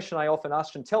final question I often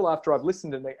ask Chantel after I've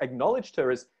listened and acknowledged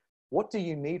her is, what do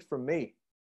you need from me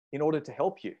in order to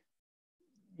help you,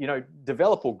 you know,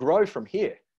 develop or grow from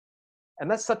here? And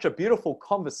that's such a beautiful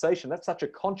conversation. That's such a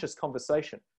conscious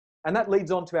conversation. And that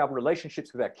leads on to our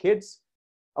relationships with our kids.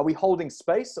 Are we holding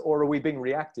space, or are we being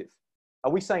reactive?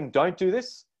 Are we saying, don't do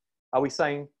this? Are we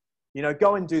saying, you know,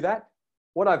 go and do that?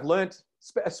 What I've learned,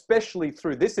 especially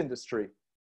through this industry,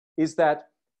 is that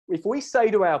if we say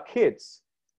to our kids,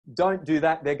 don't do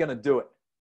that, they're going to do it.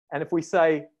 And if we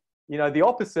say, you know, the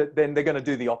opposite, then they're going to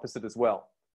do the opposite as well.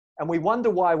 And we wonder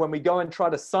why when we go and try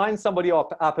to sign somebody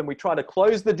up and we try to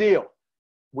close the deal,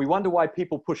 we wonder why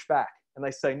people push back and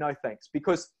they say, no, thanks.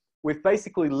 Because we've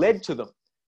basically led to them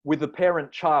with the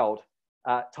parent-child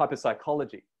type of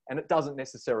psychology, and it doesn't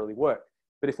necessarily work.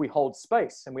 But if we hold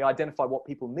space and we identify what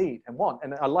people need and want,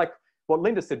 and I like what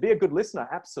Linda said, be a good listener.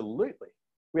 Absolutely.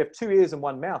 We have 2 ears and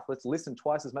 1 mouth. Let's listen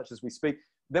twice as much as we speak.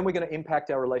 Then we're going to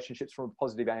impact our relationships from a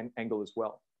positive angle as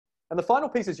well. And the final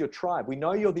piece is your tribe. We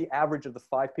know you're the average of the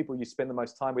 5 people you spend the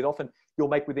most time with. Often you'll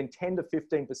make within 10 to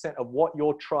 15% of what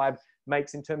your tribe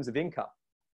makes in terms of income.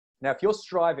 Now, if you're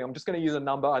striving, I'm just going to use a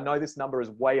number. I know this number is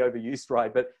way overused,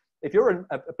 right? But if you're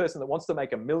a person that wants to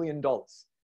make $1 million,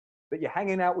 but you're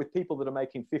hanging out with people that are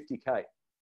making 50K,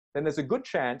 then there's a good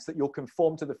chance that you'll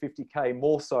conform to the 50K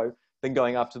more so than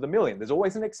going after the million. There's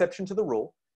always an exception to the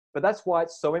rule, but that's why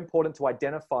it's so important to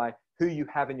identify who you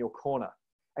have in your corner.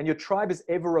 And your tribe is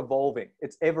ever evolving.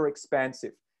 It's ever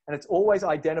expansive. And it's always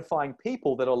identifying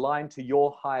people that align to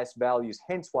your highest values.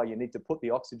 Hence why you need to put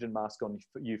the oxygen mask on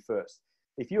you first.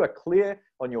 If you are clear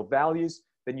on your values,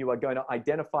 then you are going to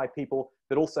identify people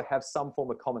that also have some form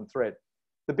of common thread.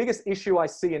 The biggest issue I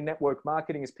see in network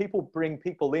marketing is people bring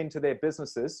people into their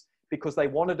businesses because they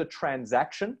wanted a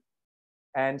transaction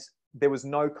and there was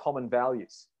no common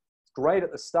values. It's great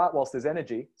at the start whilst there's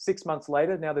energy. 6 months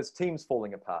later, now there's teams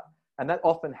falling apart. And that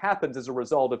often happens as a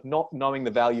result of not knowing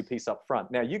the value piece up front.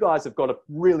 Now, you guys have got a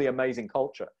really amazing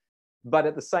culture. But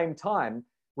at the same time,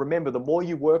 remember, the more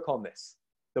you work on this,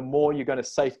 the more you're going to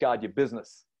safeguard your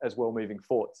business as well moving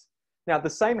forwards. Now, the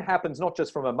same happens not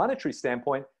just from a monetary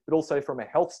standpoint, but also from a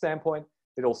health standpoint.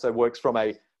 It also works from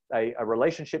a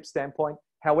relationship standpoint.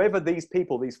 However, these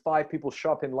 5 people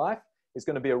show up in life is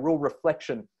going to be a real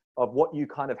reflection of what you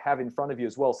kind of have in front of you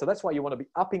as well. So that's why you want to be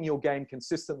upping your game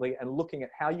consistently and looking at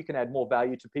how you can add more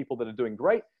value to people that are doing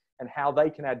great and how they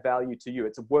can add value to you.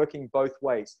 It's working both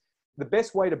ways. The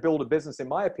best way to build a business, in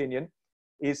my opinion,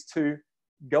 is to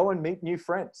go and meet new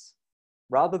friends.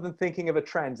 Rather than thinking of a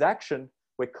transaction,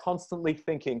 we're constantly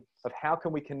thinking of how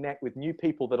can we connect with new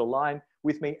people that align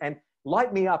with me and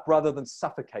light me up rather than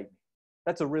suffocate me.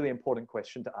 That's a really important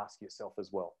question to ask yourself as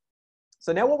well.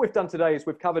 So now what we've done today is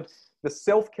we've covered the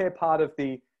self-care part of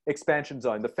the expansion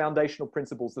zone, the foundational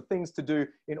principles, the things to do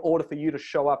in order for you to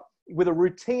show up with a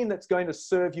routine that's going to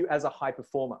serve you as a high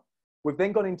performer. We've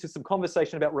then got into some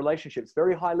conversation about relationships,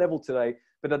 very high level today,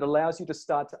 but it allows you to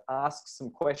start to ask some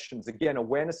questions. Again,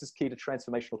 awareness is key to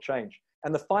transformational change.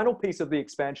 And the final piece of the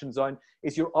expansion zone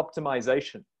is your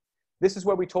optimization. This is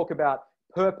where we talk about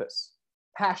purpose,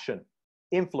 passion,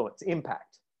 influence,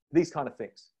 impact, these kind of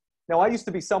things. Now, I used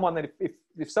to be someone that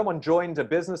if someone joined a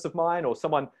business of mine or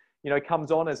someone,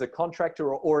 comes on as a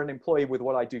contractor or an employee with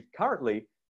what I do currently,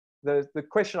 the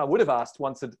question I would have asked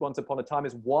once upon a time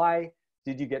is, why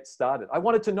did you get started? I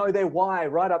wanted to know their why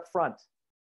right up front.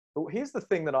 But here's the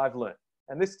thing that I've learned,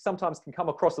 and this sometimes can come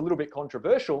across a little bit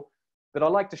controversial, but I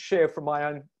like to share from my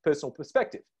own personal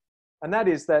perspective. And that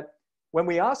is that when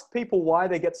we ask people why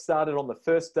they get started on the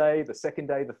first day, the second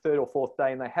day, the third or fourth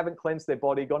day, and they haven't cleansed their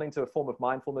body, gone into a form of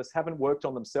mindfulness, haven't worked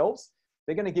on themselves,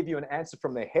 they're going to give you an answer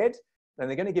from their head, and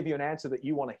they're going to give you an answer that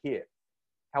you want to hear.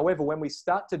 However, when we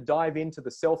start to dive into the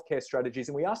self-care strategies,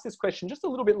 and we ask this question just a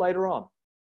little bit later on,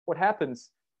 what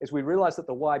happens is we realize that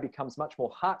the why becomes much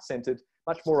more heart-centered,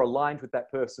 much more aligned with that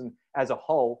person as a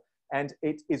whole, and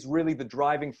it is really the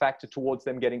driving factor towards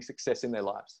them getting success in their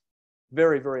lives.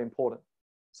 Very, very important.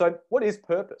 So what is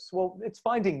purpose? Well, it's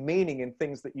finding meaning in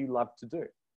things that you love to do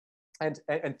and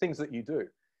things that you do.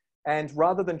 And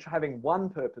rather than having one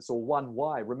purpose or one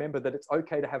why, remember that it's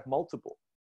okay to have multiple.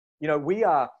 We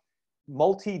are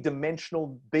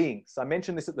multi-dimensional beings. I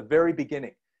mentioned this at the very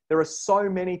beginning. There are so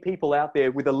many people out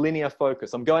there with a linear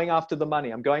focus. I'm going after the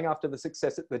money. I'm going after the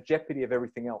success at the jeopardy of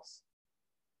everything else.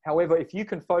 However, if you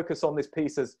can focus on this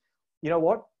piece as, you know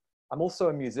what? I'm also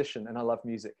a musician and I love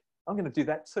music. I'm going to do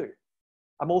that too.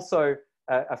 I'm also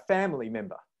a family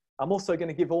member. I'm also going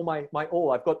to give all my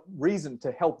all. I've got reason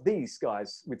to help these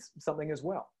guys with something as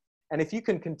well. And if you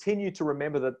can continue to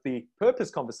remember that the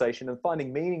purpose conversation and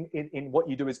finding meaning in what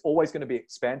you do is always going to be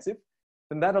expansive,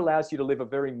 then that allows you to live a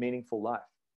very meaningful life.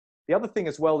 The other thing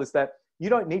as well is that you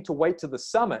don't need to wait to the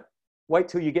summit. Wait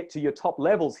till you get to your top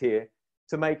levels here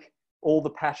to make all the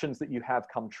passions that you have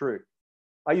come true.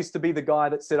 I used to be the guy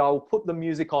that said, I will put the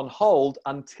music on hold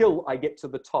until I get to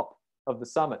the top of the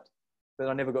summit. But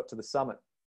I never got to the summit.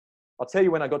 I'll tell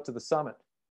you when I got to the summit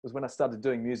was when I started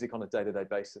doing music on a day-to-day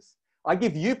basis. I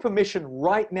give you permission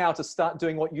right now to start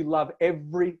doing what you love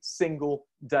every single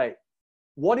day.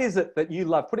 What is it that you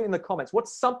love? Put it in the comments.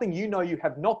 What's something you know you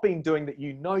have not been doing that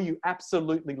you know you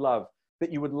absolutely love,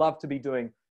 that you would love to be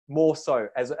doing more so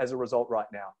as a result right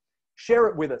now? Share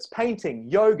it with us. Painting,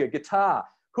 yoga, guitar,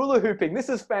 hula hooping. This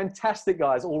is fantastic,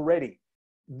 guys, already.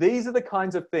 These are the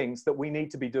kinds of things that we need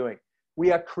to be doing.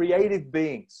 We are creative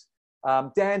beings.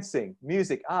 Dancing,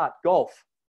 music, art, golf,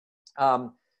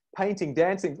 painting,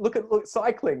 dancing, look,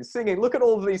 cycling, singing, look at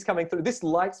all of these coming through. This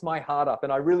lights my heart up,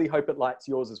 and I really hope it lights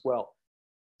yours as well.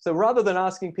 So rather than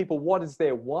asking people what is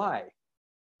their why,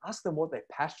 ask them what they're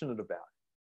passionate about.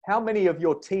 How many of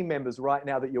your team members right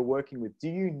now that you're working with, do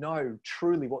you know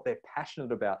truly what they're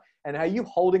passionate about? And are you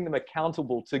holding them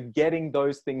accountable to getting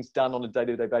those things done on a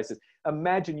day-to-day basis?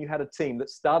 Imagine you had a team that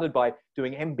started by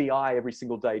doing MBI every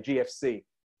single day, GFC.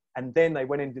 And then they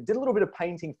went in and did a little bit of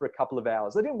painting for a couple of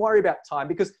hours. They didn't worry about time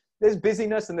because there's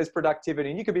busyness and there's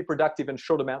productivity, and you can be productive in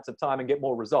short amounts of time and get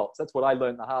more results. That's what I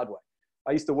learned the hard way.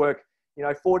 I used to work,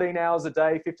 14 hours a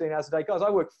day, 15 hours a day. Guys, I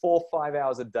work 4 or 5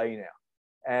 hours a day now.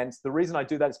 And the reason I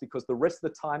do that is because the rest of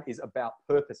the time is about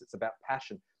purpose. It's about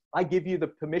passion. I give you the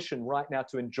permission right now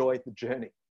to enjoy the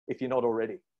journey if you're not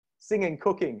already. Singing,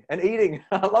 cooking, and eating.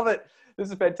 I love it. This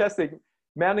is fantastic.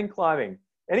 Mountain climbing.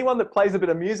 Anyone that plays a bit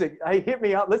of music, hey, hit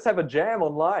me up. Let's have a jam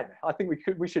online. I think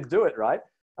we should do it, right?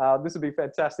 This would be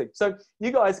fantastic. So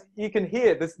you guys, you can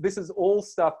hear this is all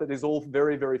stuff that is all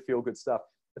very, very feel-good stuff.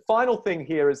 The final thing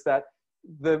here is that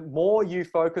the more you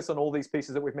focus on all these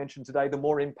pieces that we've mentioned today, the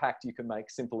more impact you can make.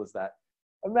 Simple as that.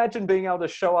 Imagine being able to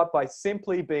show up by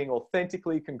simply being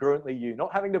authentically, congruently you,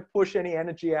 not having to push any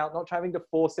energy out, not having to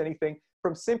force anything,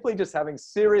 from simply just having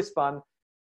serious fun.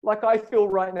 Like I feel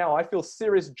right now, I feel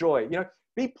serious joy.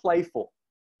 Be playful,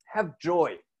 have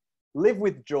joy, live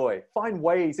with joy, find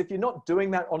ways. If you're not doing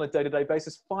that on a day-to-day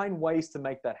basis, find ways to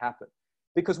make that happen.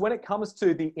 Because when it comes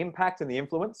to the impact and the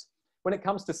influence, when it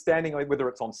comes to standing, whether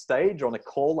it's on stage or on a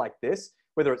call like this,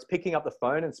 whether it's picking up the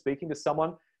phone and speaking to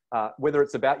someone, whether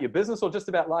it's about your business or just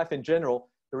about life in general,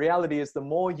 the reality is the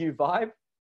more you vibe,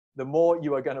 the more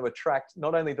you are going to attract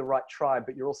not only the right tribe,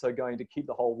 but you're also going to keep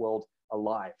the whole world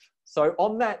alive. So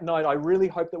on that note, I really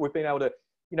hope that we've been able to,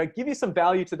 give you some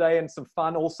value today and some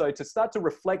fun also to start to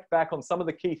reflect back on some of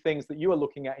the key things that you are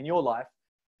looking at in your life.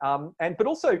 But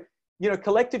also,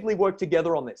 collectively work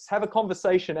together on this. Have a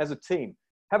conversation as a team.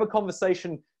 Have a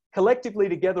conversation collectively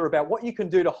together about what you can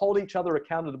do to hold each other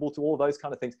accountable to all those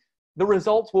kind of things. The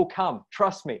results will come.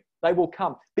 Trust me, they will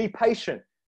come. Be patient.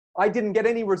 I didn't get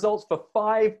any results for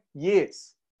 5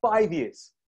 years, 5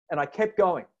 years. And I kept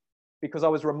going because I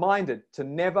was reminded to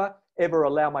never, ever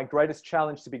allow my greatest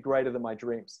challenge to be greater than my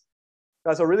dreams.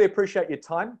 Guys, I really appreciate your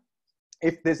time.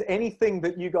 If there's anything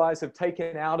that you guys have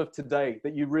taken out of today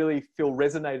that you really feel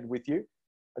resonated with you,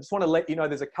 I just want to let you know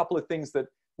there's a couple of things that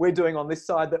we're doing on this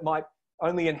side that might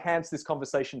only enhance this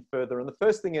conversation further. And the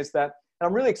first thing is that, and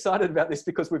I'm really excited about this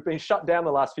because we've been shut down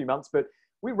the last few months, but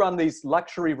we run these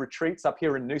luxury retreats up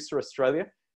here in Noosa, Australia,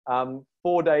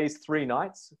 4 days, 3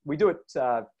 nights. We do it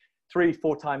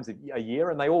 3-4 times a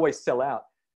year, and they always sell out.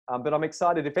 But I'm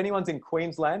excited. If anyone's in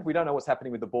Queensland, we don't know what's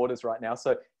happening with the borders right now.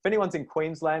 So if anyone's in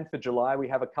Queensland for July, we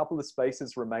have a couple of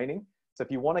spaces remaining. So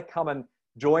if you want to come and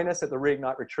join us at the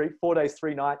Reignite Retreat, 4 days,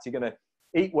 3 nights, you're going to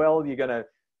eat well, you're going to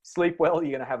sleep well,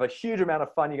 you're going to have a huge amount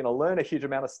of fun, you're going to learn a huge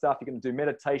amount of stuff, you're going to do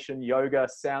meditation, yoga,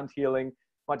 sound healing,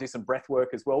 might do some breath work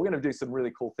as well. We're going to do some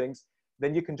really cool things.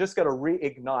 Then you can just go to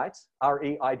Reignite,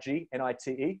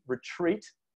 R-E-I-G-N-I-T-E, retreat,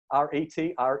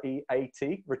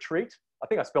 R-E-T-R-E-A-T, retreat. I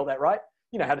think I spelled that right.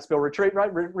 You know how to spell retreat,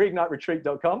 right?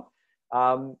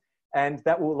 reigniteretreat.com. And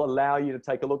that will allow you to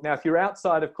take a look. Now, if you're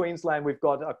outside of Queensland, we've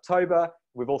got October.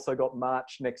 We've also got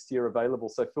March next year available.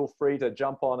 So feel free to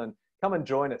jump on and come and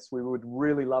join us. We would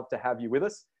really love to have you with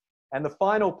us. And the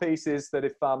final piece is that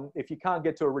if you can't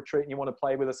get to a retreat and you want to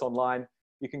play with us online,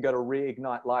 you can go to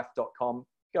reignitelife.com.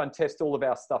 Go and test all of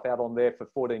our stuff out on there for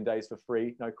 14 days for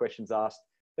free. No questions asked.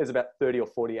 There's about 30 or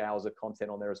 40 hours of content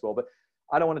on there as well. But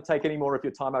I don't want to take any more of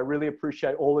your time. I really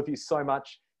appreciate all of you so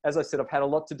much. As I said, I've had a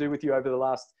lot to do with you over the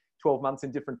last 12 months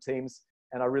in different teams.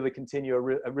 And I really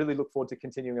look forward to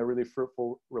continuing a really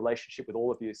fruitful relationship with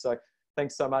all of you. So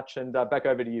thanks so much. And back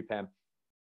over to you, Pam.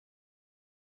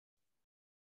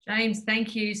 James,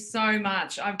 thank you so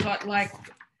much. I've got like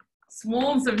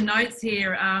swarms of notes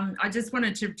here. I just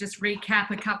wanted to just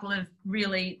recap a couple of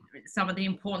some of the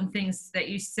important things that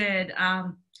you said.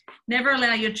 Never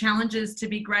allow your challenges to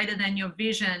be greater than your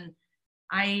vision.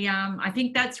 I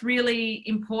think that's really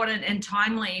important and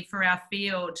timely for our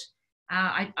field.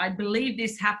 I believe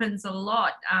this happens a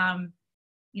lot,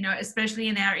 especially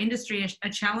in our industry. A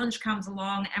challenge comes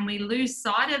along and we lose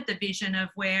sight of the vision of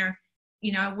where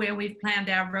we've planned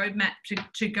our roadmap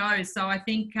to go. So I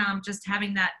think just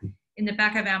having that in the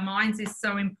back of our minds is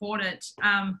so important.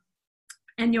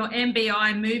 And your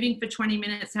MBI, moving for 20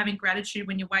 minutes, having gratitude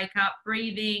when you wake up,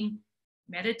 breathing,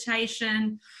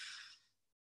 meditation,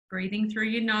 breathing through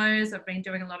your nose. I've been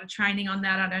doing a lot of training on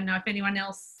that. I don't know if anyone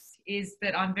else is,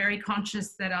 but I'm very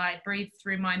conscious that I breathe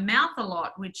through my mouth a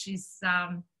lot, which is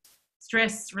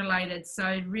stress related.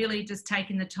 So really just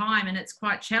taking the time, and it's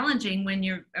quite challenging when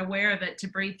you're aware of it to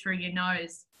breathe through your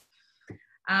nose.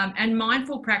 And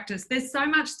mindful practice. There's so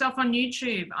much stuff on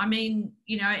YouTube. I mean,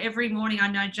 every morning, I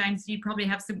know, James, you probably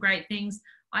have some great things.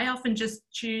 I often just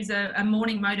choose a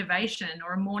morning motivation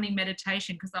or a morning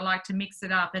meditation because I like to mix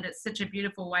it up, and it's such a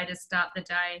beautiful way to start the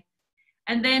day.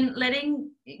 And then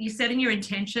setting your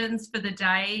intentions for the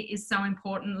day is so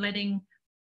important.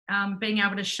 Being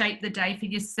able to shape the day for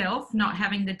yourself, not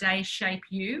having the day shape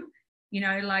you.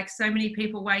 Like so many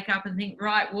people wake up and think,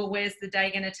 right, well, where's the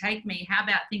day going to take me? How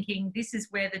about thinking this is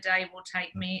where the day will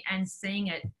take me and seeing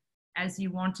it as you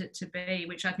want it to be,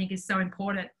 which I think is so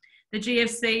important. The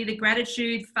GFC, the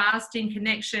gratitude, fasting,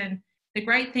 connection. The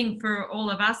great thing for all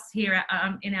of us here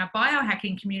in our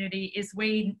biohacking community is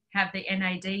we have the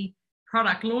NAD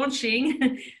product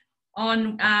launching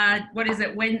on,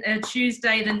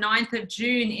 Tuesday, the 9th of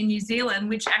June in New Zealand,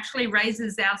 which actually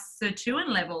raises our sirtuin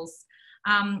levels.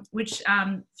 Which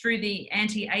through the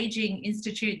Anti-Aging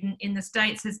Institute in the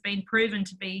States has been proven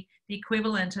to be the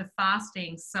equivalent of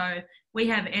fasting. So we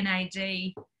have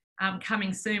NAD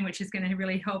coming soon, which is going to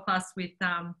really help us with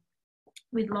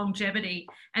longevity.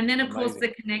 And then, of course, the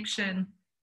connection.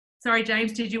 Sorry,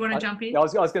 James, did you want to jump in? I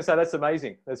was going to say, that's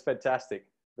amazing. That's fantastic.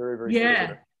 Very, very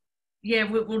good. Yeah,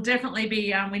 we'll definitely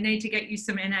be, we need to get you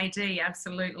some NAD,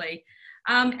 absolutely.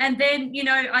 And then,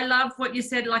 I love what you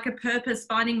said, like a purpose,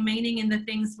 finding meaning in the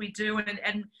things we do.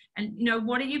 And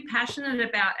what are you passionate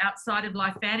about outside of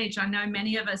LifeVantage? I know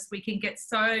many of us, we can get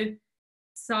so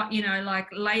like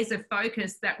laser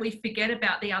focused that we forget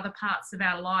about the other parts of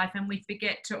our life, and we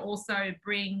forget to also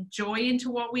bring joy into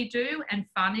what we do and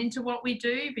fun into what we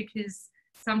do, because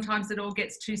sometimes it all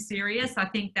gets too serious. I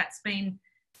think that's been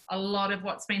a lot of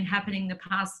what's been happening the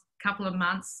past couple of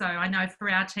months. So I know for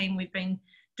our team, we've been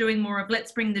doing more of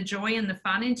let's bring the joy and the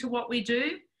fun into what we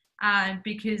do,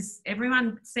 because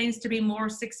everyone seems to be more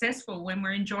successful when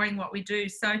we're enjoying what we do.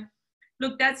 So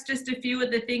look, that's just a few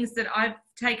of the things that I've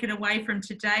taken away from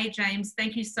today, James.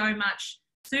 Thank you so much.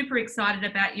 Super excited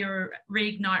about your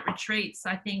Reignite retreats.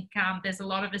 I think there's a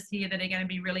lot of us here that are going to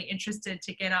be really interested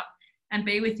to get up and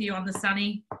be with you on the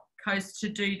sunny coast to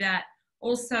do that.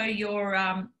 Also, your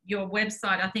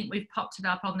website, I think we've popped it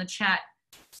up on the chat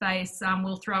space.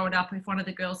 We'll throw it up if one of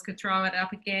the girls could throw it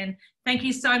up again. Thank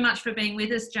you so much for being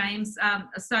with us, James.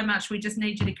 So much. We just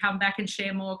need you to come back and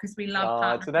share more because we love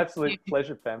partnering. It's an absolute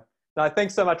pleasure, Pam. No,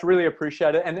 thanks so much. Really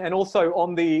appreciate it. And also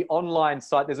on the online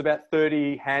site, there's about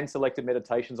 30 hand-selected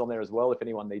meditations on there as well, if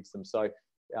anyone needs them. So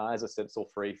as I said, it's all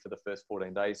free for the first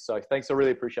 14 days. So thanks. I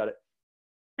really appreciate it.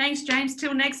 Thanks, James.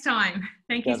 Till next time.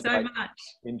 Thank you so much.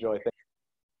 Enjoy.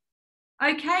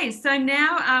 Okay, so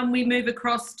now we move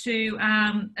across to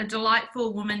a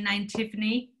delightful woman named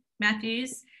Tiffany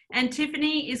Matthews. And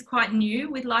Tiffany is quite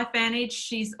new with LifeVantage.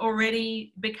 She's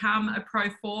already become a Pro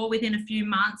 4 within a few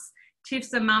months.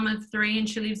 Tiff's a mum of 3 and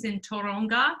she lives in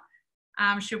Tauranga.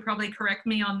 She'll probably correct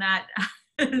me on that,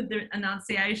 the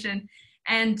enunciation.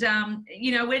 And,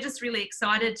 you know, we're just really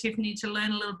excited, Tiffany, to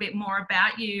learn a little bit more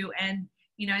about you and,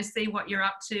 you know, see what you're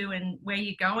up to and where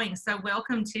you're going. So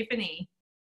welcome, Tiffany.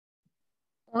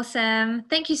 Awesome.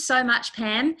 Thank you so much,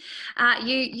 Pam.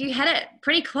 You had it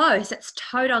pretty close. It's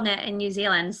Tauranga in New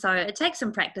Zealand, so it takes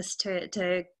some practice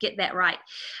to get that right.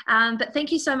 But thank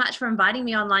you so much for inviting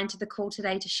me online to the call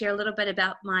today to share a little bit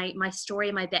about my story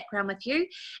and my background with you.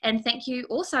 And thank you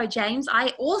also, James. I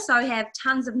also have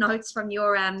tons of notes from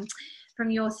your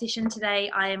session today.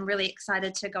 I am really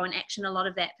excited to go and action a lot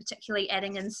of that, particularly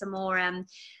adding in some more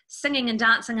singing and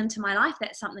dancing into my life.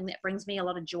 That's something that brings me a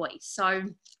lot of joy. So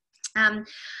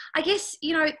I guess,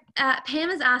 you know, Pam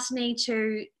has asked me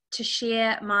to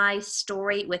share my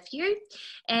story with you.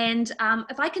 And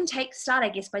if I can start, I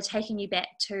guess, by taking you back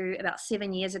to about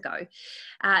 7 years ago.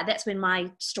 That's when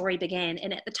my story began.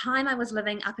 And at the time I was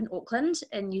living up in Auckland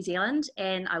in New Zealand,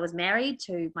 and I was married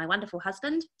to my wonderful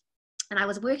husband. And I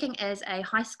was working as a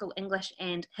high school English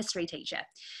and history teacher.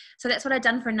 So that's what I'd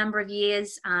done for a number of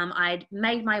years. I'd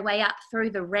made my way up through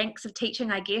the ranks of teaching,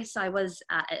 I guess. I was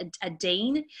a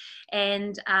dean.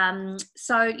 And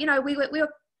so, you know, we were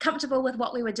comfortable with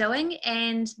what we were doing.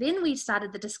 And then we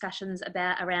started the discussions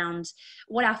around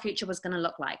what our future was going to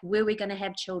look like. Were we going to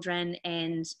have children?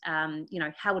 And, you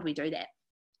know, how would we do that?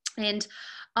 And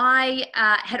I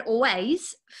had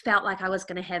always felt like I was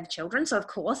going to have children. So of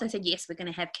course I said, yes, we're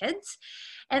going to have kids.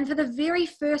 And for the very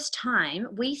first time,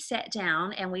 we sat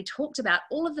down and we talked about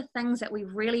all of the things that we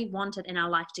really wanted in our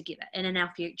life together and in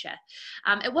our future.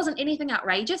 It wasn't anything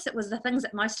outrageous. It was the things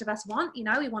that most of us want. You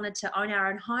know, we wanted to own our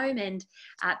own home and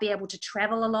be able to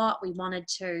travel a lot. We wanted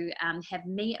to have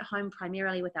me at home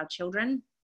primarily with our children.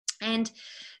 And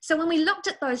so when we looked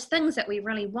at those things that we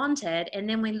really wanted, and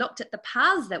then we looked at the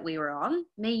paths that we were on,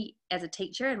 me as a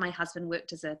teacher and my husband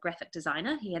worked as a graphic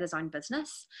designer, he had his own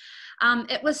business,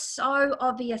 it was so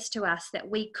obvious to us that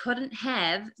we couldn't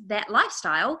have that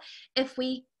lifestyle if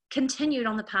we continued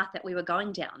on the path that we were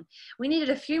going down. We needed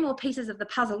a few more pieces of the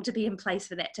puzzle to be in place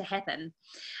for that to happen.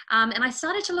 And I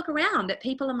started to look around at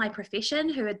people in my profession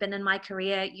who had been in my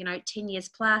career, you know, 10 years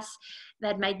plus.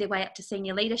 They'd made their way up to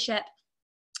senior leadership.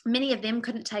 Many of them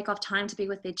couldn't take off time to be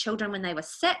with their children when they were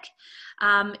sick.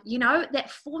 You know,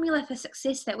 that formula for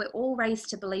success that we're all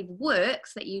raised to believe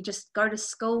works, that you just go to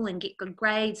school and get good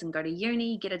grades and go to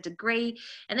uni, get a degree,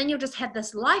 and then you'll just have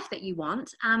this life that you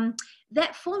want.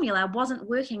 That formula wasn't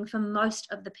working for most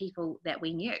of the people that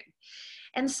we knew.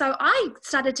 And so I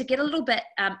started to get a little bit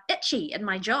itchy in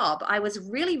my job. I was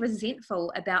really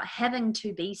resentful about having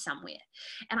to be somewhere.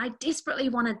 And I desperately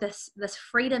wanted this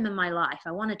freedom in my life.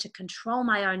 I wanted to control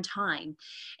my own time.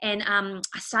 And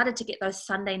I started to get those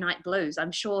Sunday night blues.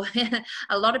 I'm sure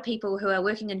a lot of people who are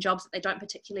working in jobs that they don't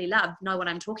particularly love know what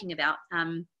I'm talking about.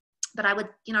 But I would,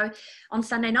 you know, on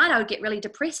Sunday night, I would get really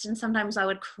depressed and sometimes I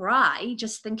would cry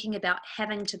just thinking about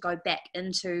having to go back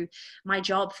into my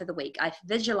job for the week. I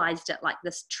visualized it like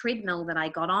this treadmill that I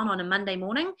got on a Monday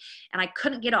morning and I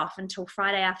couldn't get off until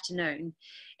Friday afternoon.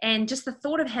 And just the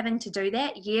thought of having to do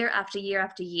that year after year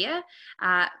after year,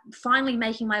 finally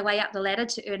making my way up the ladder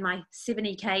to earn my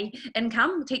 70K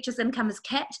income, teacher's income as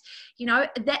capped, you know,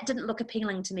 that didn't look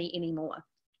appealing to me anymore.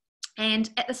 And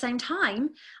at the same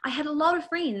time, I had a lot of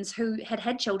friends who had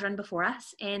had children before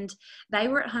us and they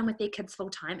were at home with their kids full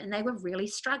time and they were really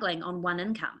struggling on one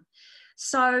income.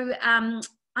 So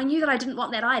I knew that I didn't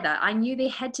want that either. I knew there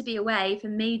had to be a way for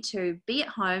me to be at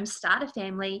home, start a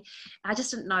family. I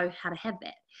just didn't know how to have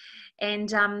that. And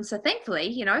so thankfully,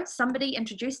 you know, somebody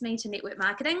introduced me to network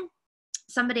marketing,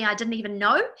 somebody I didn't even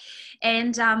know.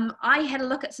 And I had a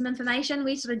look at some information.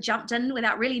 We sort of jumped in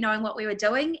without really knowing what we were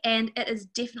doing. And it is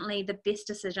definitely the best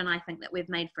decision I think that we've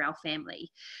made for our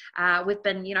family. We've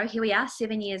been, you know, here we are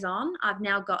 7 years on. I've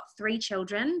now got 3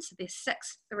 children. So they're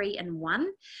 6, 3 and 1.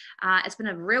 It's been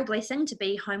a real blessing to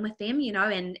be home with them, you know,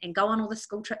 and go on all the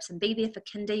school trips and be there for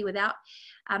kindy without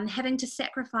having to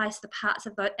sacrifice the parts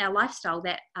of our lifestyle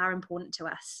that are important to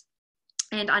us.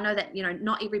 And I know that, you know,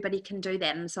 not everybody can do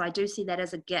that. And so I do see that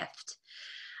as a gift.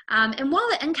 And while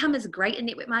the income is great in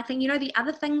network marketing, you know, the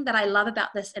other thing that I love about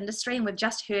this industry, and we've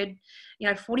just heard, you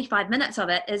know, 45 minutes of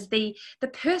it, is the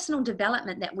personal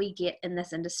development that we get in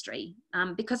this industry.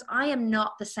 Because I am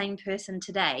not the same person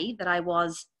today that I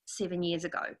was 7 years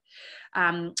ago.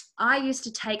 I used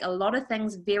to take a lot of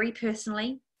things very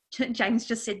personally. James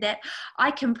just said that.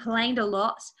 I complained a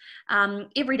lot.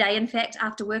 Every day, in fact,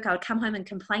 after work, I would come home and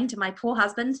complain to my poor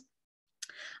husband.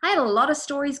 I had a lot of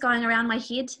stories going around my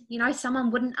head. You know, someone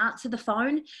wouldn't answer the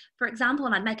phone, for example,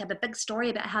 and I'd make up a big story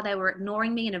about how they were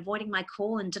ignoring me and avoiding my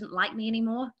call and didn't like me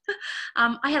anymore.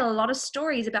 I had a lot of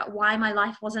stories about why my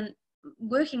life wasn't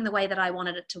working the way that I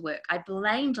wanted it to work. I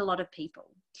blamed a lot of people.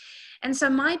 And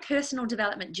so my personal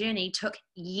development journey took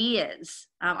years.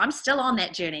 I'm still on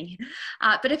that journey.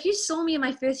 But if you saw me in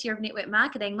my first year of network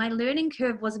marketing, my learning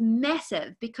curve was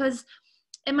massive, because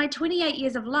in my 28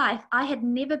 years of life, I had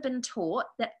never been taught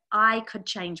that I could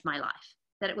change my life,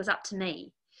 that it was up to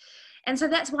me. And so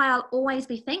that's why I'll always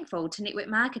be thankful to network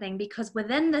marketing, because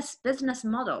within this business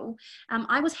model,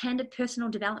 I was handed personal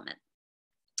development.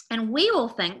 And we all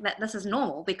think that this is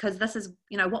normal, because this is,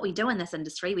 you know, what we do in this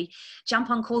industry. We jump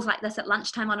on calls like this at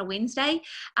lunchtime on a Wednesday,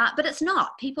 but it's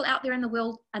not. People out there in the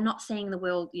world are not seeing the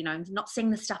world, you know, not seeing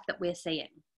the stuff that we're seeing.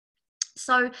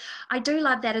 So I do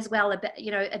love that as well,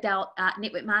 about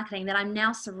network marketing, that I'm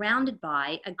now surrounded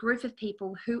by a group of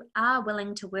people who are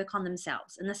willing to work on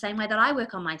themselves in the same way that I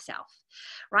work on myself,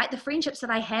 right? The friendships that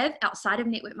I have outside of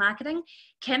network marketing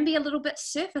can be a little bit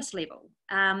surface level.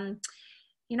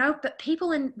 You know, but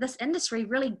people in this industry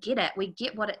really get it. We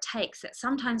get what it takes, that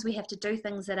sometimes we have to do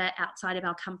things that are outside of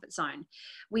our comfort zone.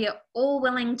 We are all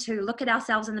willing to look at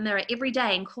ourselves in the mirror every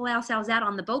day and call ourselves out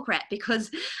on the bullcrap, because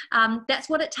that's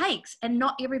what it takes. And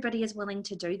not everybody is willing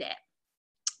to do that.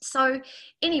 So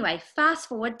anyway, fast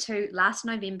forward to last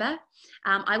November.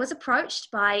 I was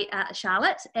approached by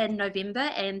Charlotte in November,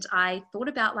 and I thought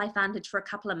about LifeVantage for a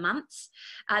couple of months.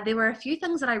 There were a few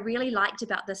things that I really liked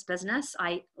about this business.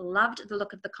 I loved the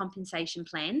look of the compensation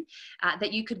plan,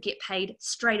 that you could get paid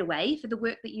straight away for the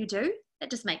work that you do.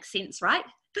 That just makes sense, right?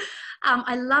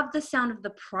 I loved the sound of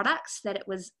the products, that it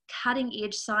was cutting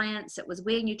edge science. It was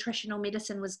where nutritional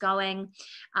medicine was going.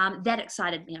 That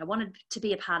excited me. I wanted to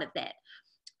be a part of that.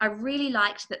 I really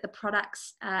liked that the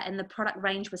products and the product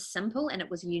range was simple and it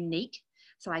was unique.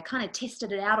 So I kind of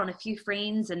tested it out on a few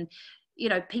friends, and, you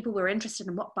know, people were interested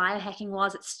in what biohacking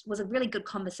was. It was a really good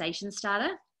conversation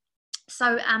starter.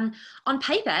 So on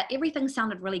paper, everything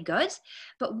sounded really good.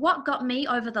 But what got me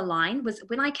over the line was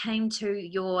when I came to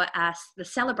your the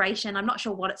celebration, I'm not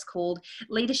sure what it's called,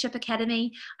 Leadership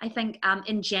Academy, I think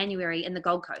in January in the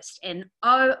Gold Coast. And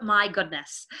oh my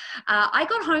goodness, I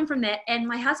got home from that, and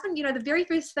my husband, you know, the very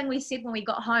first thing we said when we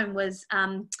got home was,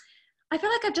 I feel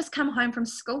like I've just come home from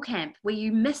school camp, where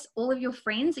you miss all of your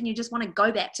friends and you just want to go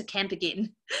back to camp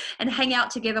again and hang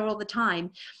out together all the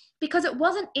time. Because it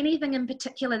wasn't anything in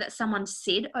particular that someone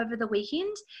said over the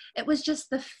weekend. It was just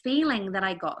the feeling that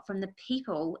I got from the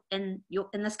people in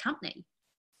this company.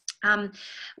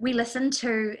 We listened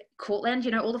to Cortland, you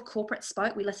know, all of corporate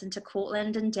spoke. We listened to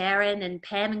Cortland and Darren and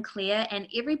Pam and Claire, and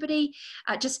everybody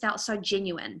just felt so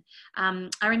genuine.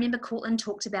 I remember Cortland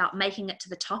talked about making it to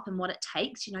the top and what it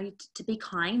takes, you know, to be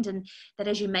kind, and that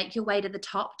as you make your way to the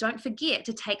top, don't forget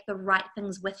to take the right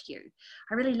things with you.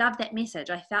 I really loved that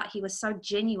message. I felt he was so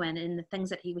genuine in the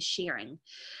things that he was sharing.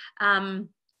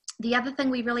 The other thing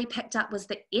we really picked up was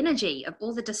the energy of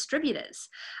all the distributors.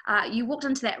 You walked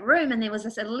into that room and there was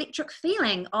this electric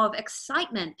feeling of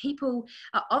excitement. People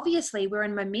obviously were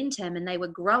in momentum and they were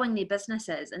growing their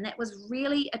businesses. And that was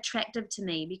really attractive to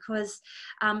me, because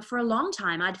for a long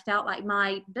time, I'd felt like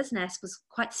my business was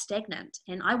quite stagnant,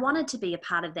 and I wanted to be a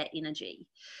part of that energy.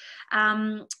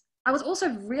 I was also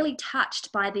really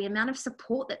touched by the amount of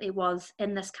support that there was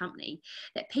in this company,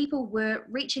 that people were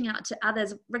reaching out to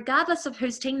others regardless of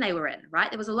whose team they were in, right?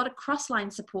 There was a lot of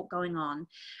cross-line support going on,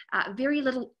 very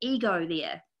little ego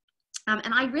there.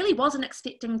 And I really wasn't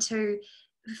expecting to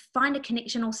find a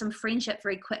connection or some friendship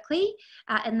very quickly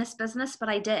in this business, but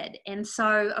I did. And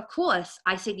so, of course,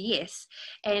 I said yes.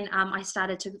 And I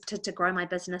started to grow my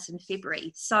business in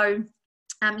February. So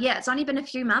yeah, it's only been a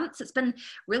few months. It's been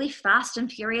really fast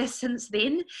and furious since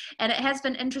then. And it has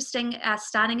been interesting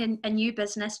starting a new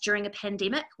business during a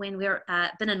pandemic when we've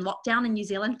been in lockdown in New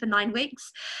Zealand for 9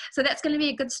 weeks. So that's going to be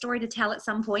a good story to tell at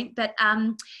some point. But,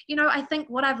 you know, I think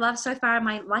what I've loved so far in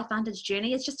my Life Vantage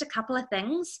journey is just a couple of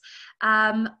things.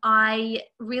 I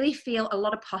really feel a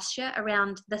lot of posture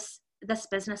around this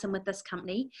business and with this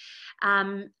company.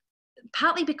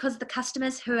 Partly because the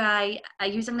customers who are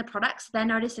using the products, they're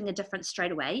noticing a difference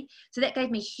straight away. So that gave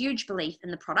me huge belief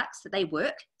in the products, that they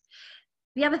work.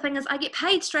 The other thing is I get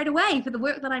paid straight away for the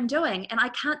work that I'm doing. And I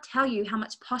can't tell you how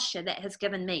much posture that has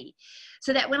given me.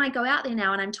 So that when I go out there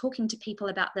now and I'm talking to people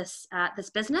about this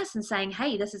business and saying,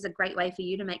 hey, this is a great way for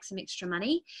you to make some extra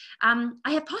money, I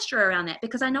have posture around that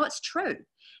because I know it's true.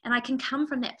 And I can come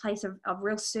from that place of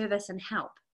real service and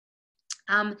help.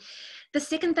 The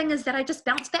second thing is that I just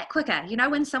bounce back quicker. You know,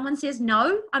 when someone says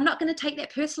no, I'm not going to take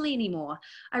that personally anymore.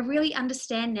 I really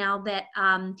understand now that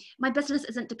my business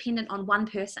isn't dependent on one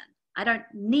person. I don't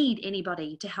need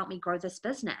anybody to help me grow this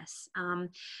business. I'm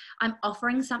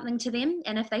offering something to them,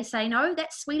 and if they say no,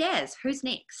 that's sweet as. Who's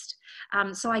next?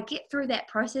 So I get through that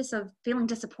process of feeling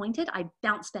disappointed. I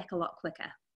bounce back a lot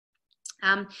quicker.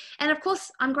 And of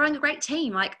course, I'm growing a great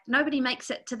team. Like, nobody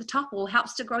makes it to the top or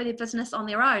helps to grow their business on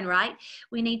their own, right?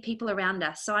 We need people around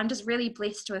us. So I'm just really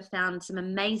blessed to have found some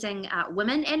amazing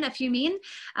women and a few men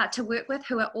to work with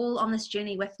who are all on this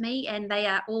journey with me. And they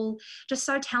are all just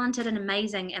so talented and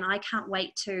amazing. And I can't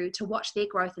wait to watch their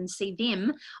growth and see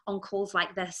them on calls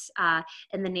like this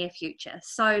in the near future.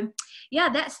 So yeah,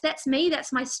 that's me.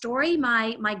 That's my story.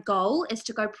 My goal is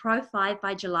to go Pro 5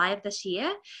 by July of this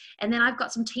year. And then I've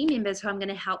got some team members who I'm going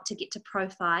to help to get to Pro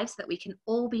 5 so that we can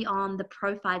all be on the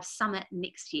Pro 5 Summit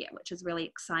next year, which is really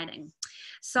exciting.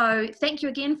 So thank you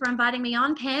again for inviting me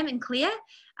on, Pam and Claire.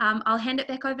 I'll hand it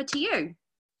back over to you.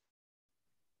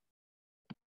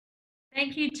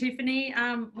 Thank you, Tiffany.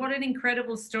 What an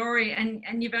incredible story.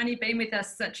 And you've only been with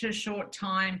us such a short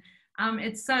time.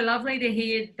 It's so lovely to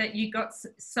hear that you got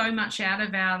so much out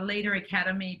of our Leader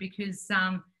Academy, because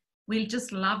we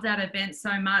just love that event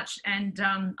so much. And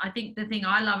I think the thing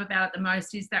I love about it the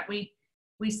most is that we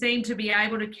seem to be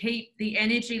able to keep the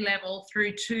energy level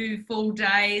through 2 full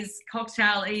days,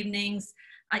 cocktail evenings,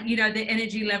 you know, the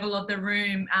energy level of the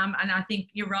room. And I think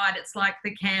you're right. It's like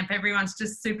the camp. Everyone's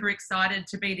just super excited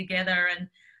to be together.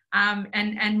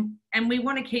 And we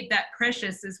want to keep that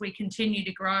precious as we continue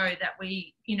to grow, that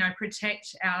we, you know,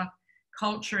 protect our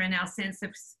culture and our sense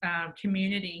of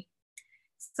community.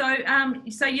 So,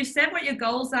 so you've said what your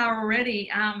goals are already.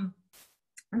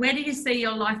 Where do you see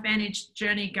your Life Vantage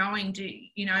journey going?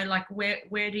 You know, like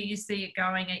where do you see it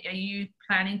going? Are you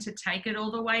planning to take it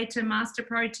all the way to Master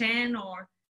Pro 10 or?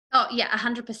 Oh yeah,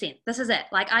 100%. This is it.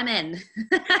 Like, I'm in.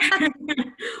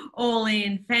 All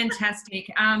in.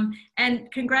 Fantastic. And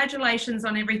congratulations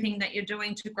on everything that you're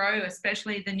doing to grow,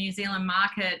 especially the New Zealand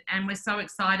market. And we're so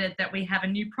excited that we have a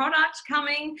new product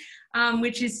coming,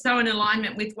 which is so in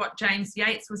alignment with what James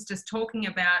Yates was just talking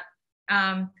about,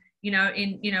 you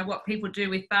know, what people do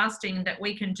with fasting, that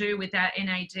we can do with our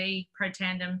NAD,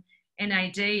 Protandim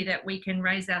NAD, that we can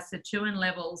raise our sirtuin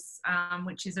levels,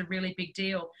 which is a really big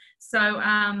deal. So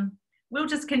we'll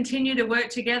just continue to work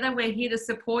together. We're here to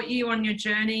support you on your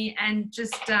journey, and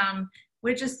just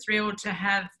we're just thrilled to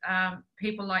have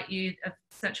people like you of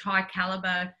such high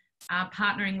caliber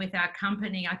partnering with our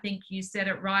company. I think you said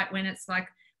it right when it's like,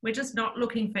 we're just not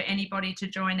looking for anybody to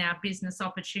join our business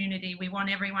opportunity. We want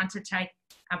everyone to take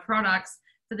our products.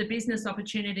 For the business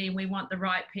opportunity, we want the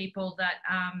right people that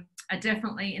are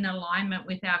definitely in alignment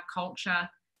with our culture,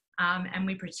 and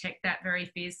we protect that very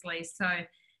fiercely. So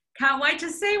can't wait to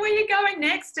see where you're going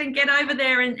next and get over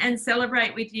there and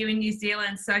celebrate with you in New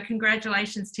Zealand. So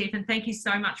congratulations, Tiff, and thank you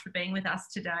so much for being with us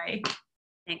today.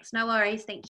 Thanks, no worries,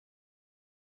 thank you.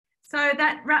 So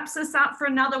that wraps us up for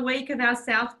another week of our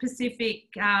South Pacific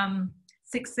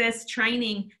Success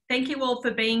Training. Thank you all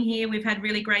for being here. We've had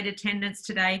really great attendance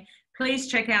today. Please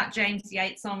check out James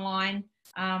Yates online,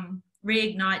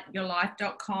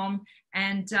 reigniteyourlife.com.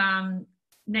 And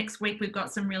next week, we've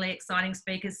got some really exciting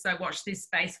speakers, so watch this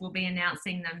space. We'll be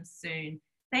announcing them soon.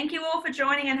 Thank you all for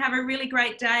joining, and have a really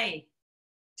great day.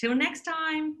 Till next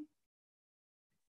time.